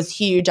waist was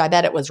huge. I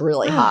bet it was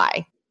really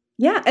high.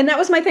 Yeah. And that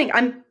was my thing.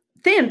 I'm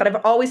thin, but I've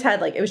always had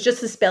like, it was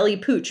just this belly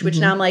pooch, which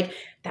now I'm like,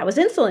 that was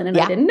insulin. And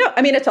I didn't know.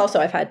 I mean, it's also,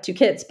 I've had 2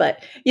 kids,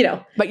 but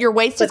But your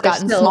waist has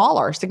gotten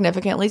smaller,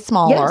 significantly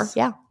smaller. Yes.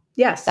 Yeah.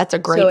 Yes. That's a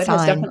great sign. So it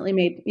has definitely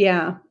made,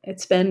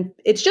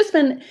 it's just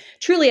been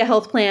truly a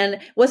health plan.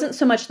 It wasn't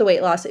so much the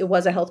weight loss. It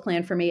was a health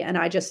plan for me. And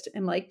I just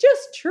am like,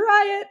 just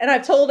try it. And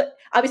I've told,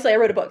 obviously I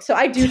wrote a book. So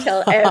I do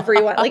tell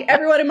everyone, like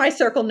everyone in my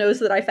circle knows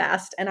that I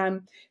fast and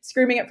I'm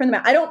screaming it from the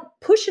mouth. I don't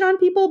push it on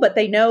people, but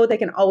they know they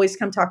can always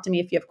come talk to me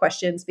if you have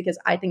questions because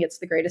I think it's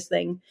the greatest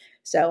thing.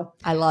 So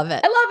I love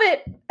it. I love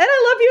it. And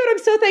I love you. And I'm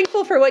so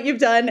thankful for what you've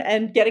done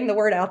and getting the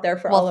word out there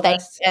for all of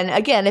us. And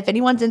again, if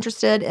anyone's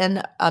interested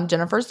in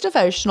Jennifer's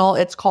devotional,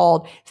 it's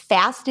called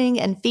Fasting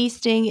and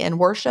Feasting in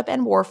Worship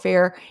and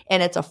Warfare.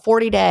 And it's a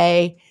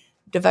 40-day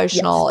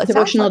devotional. Yes,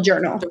 devotional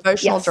journal.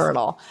 Devotional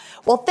journal.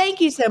 Well,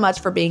 thank you so much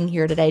for being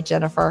here today,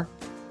 Jennifer.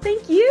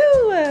 Thank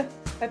you.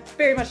 I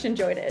very much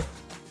enjoyed it.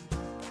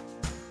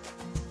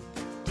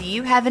 Do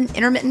you have an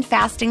intermittent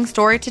fasting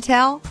story to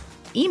tell?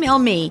 Email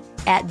me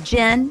at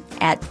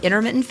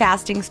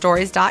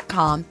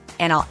jen@intermittentfastingstories.com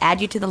and I'll add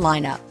you to the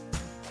lineup.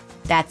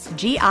 That's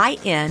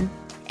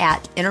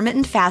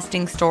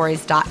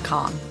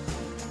GIN@intermittentfastingstories.com.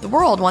 The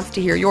world wants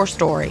to hear your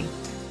story.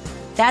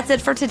 That's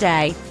it for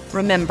today.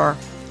 Remember,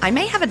 I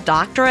may have a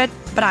doctorate,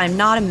 but I'm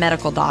not a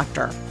medical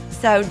doctor.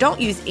 So don't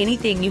use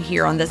anything you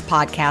hear on this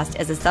podcast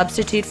as a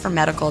substitute for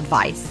medical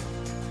advice.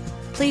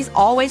 Please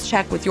always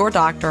check with your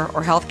doctor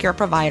or healthcare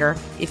provider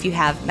if you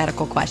have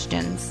medical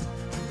questions.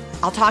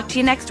 I'll talk to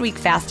you next week,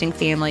 Fasting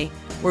Family,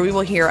 where we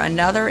will hear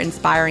another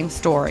inspiring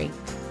story.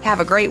 Have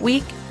a great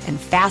week and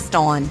fast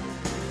on.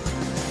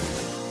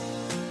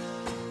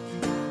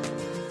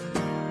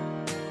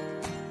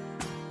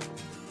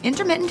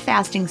 Intermittent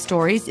Fasting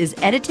Stories is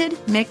edited,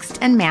 mixed,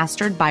 and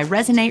mastered by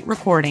Resonate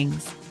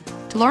Recordings.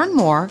 To learn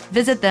more,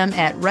 visit them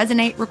at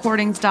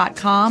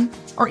resonaterecordings.com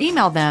or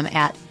email them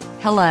at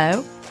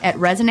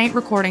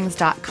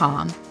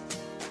hello@resonaterecordings.com.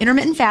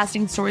 Intermittent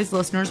Fasting Stories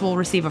listeners will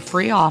receive a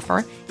free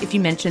offer if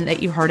you mention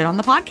that you heard it on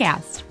the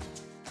podcast.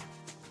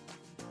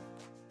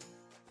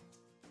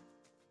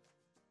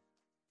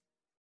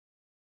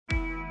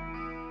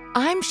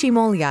 I'm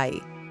Shimol Yai,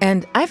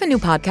 and I have a new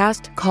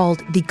podcast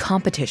called The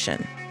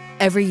Competition.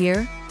 Every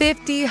year,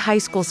 50 high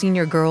school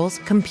senior girls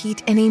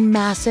compete in a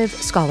massive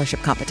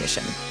scholarship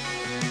competition.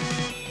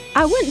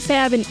 I wouldn't say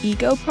I have an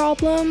ego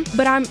problem,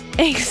 but I'm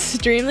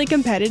extremely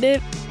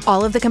competitive.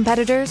 All of the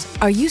competitors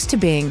are used to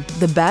being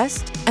the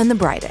best and the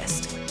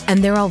brightest,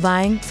 and they're all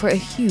vying for a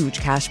huge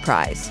cash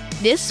prize.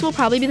 This will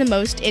probably be the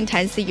most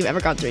intense thing you've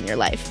ever gone through in your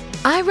life.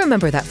 I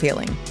remember that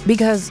feeling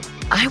because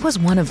I was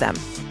one of them.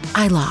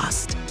 I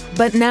lost.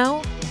 But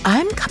now,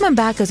 I'm coming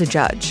back as a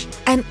judge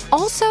and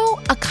also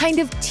a kind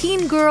of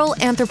teen girl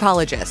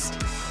anthropologist.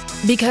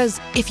 Because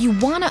if you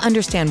want to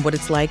understand what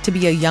it's like to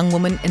be a young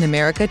woman in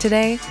America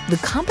today, the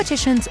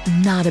competition's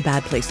not a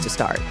bad place to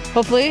start.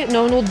 Hopefully,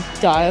 no one will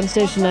die on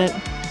stage tonight.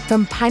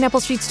 From Pineapple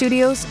Street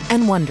Studios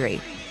and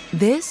Wondery,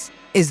 this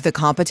is The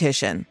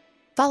Competition.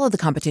 Follow The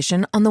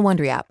Competition on the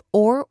Wondery app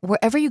or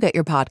wherever you get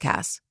your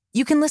podcasts.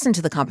 You can listen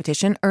to The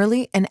Competition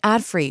early and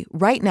ad-free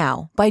right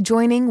now by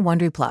joining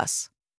Wondery Plus.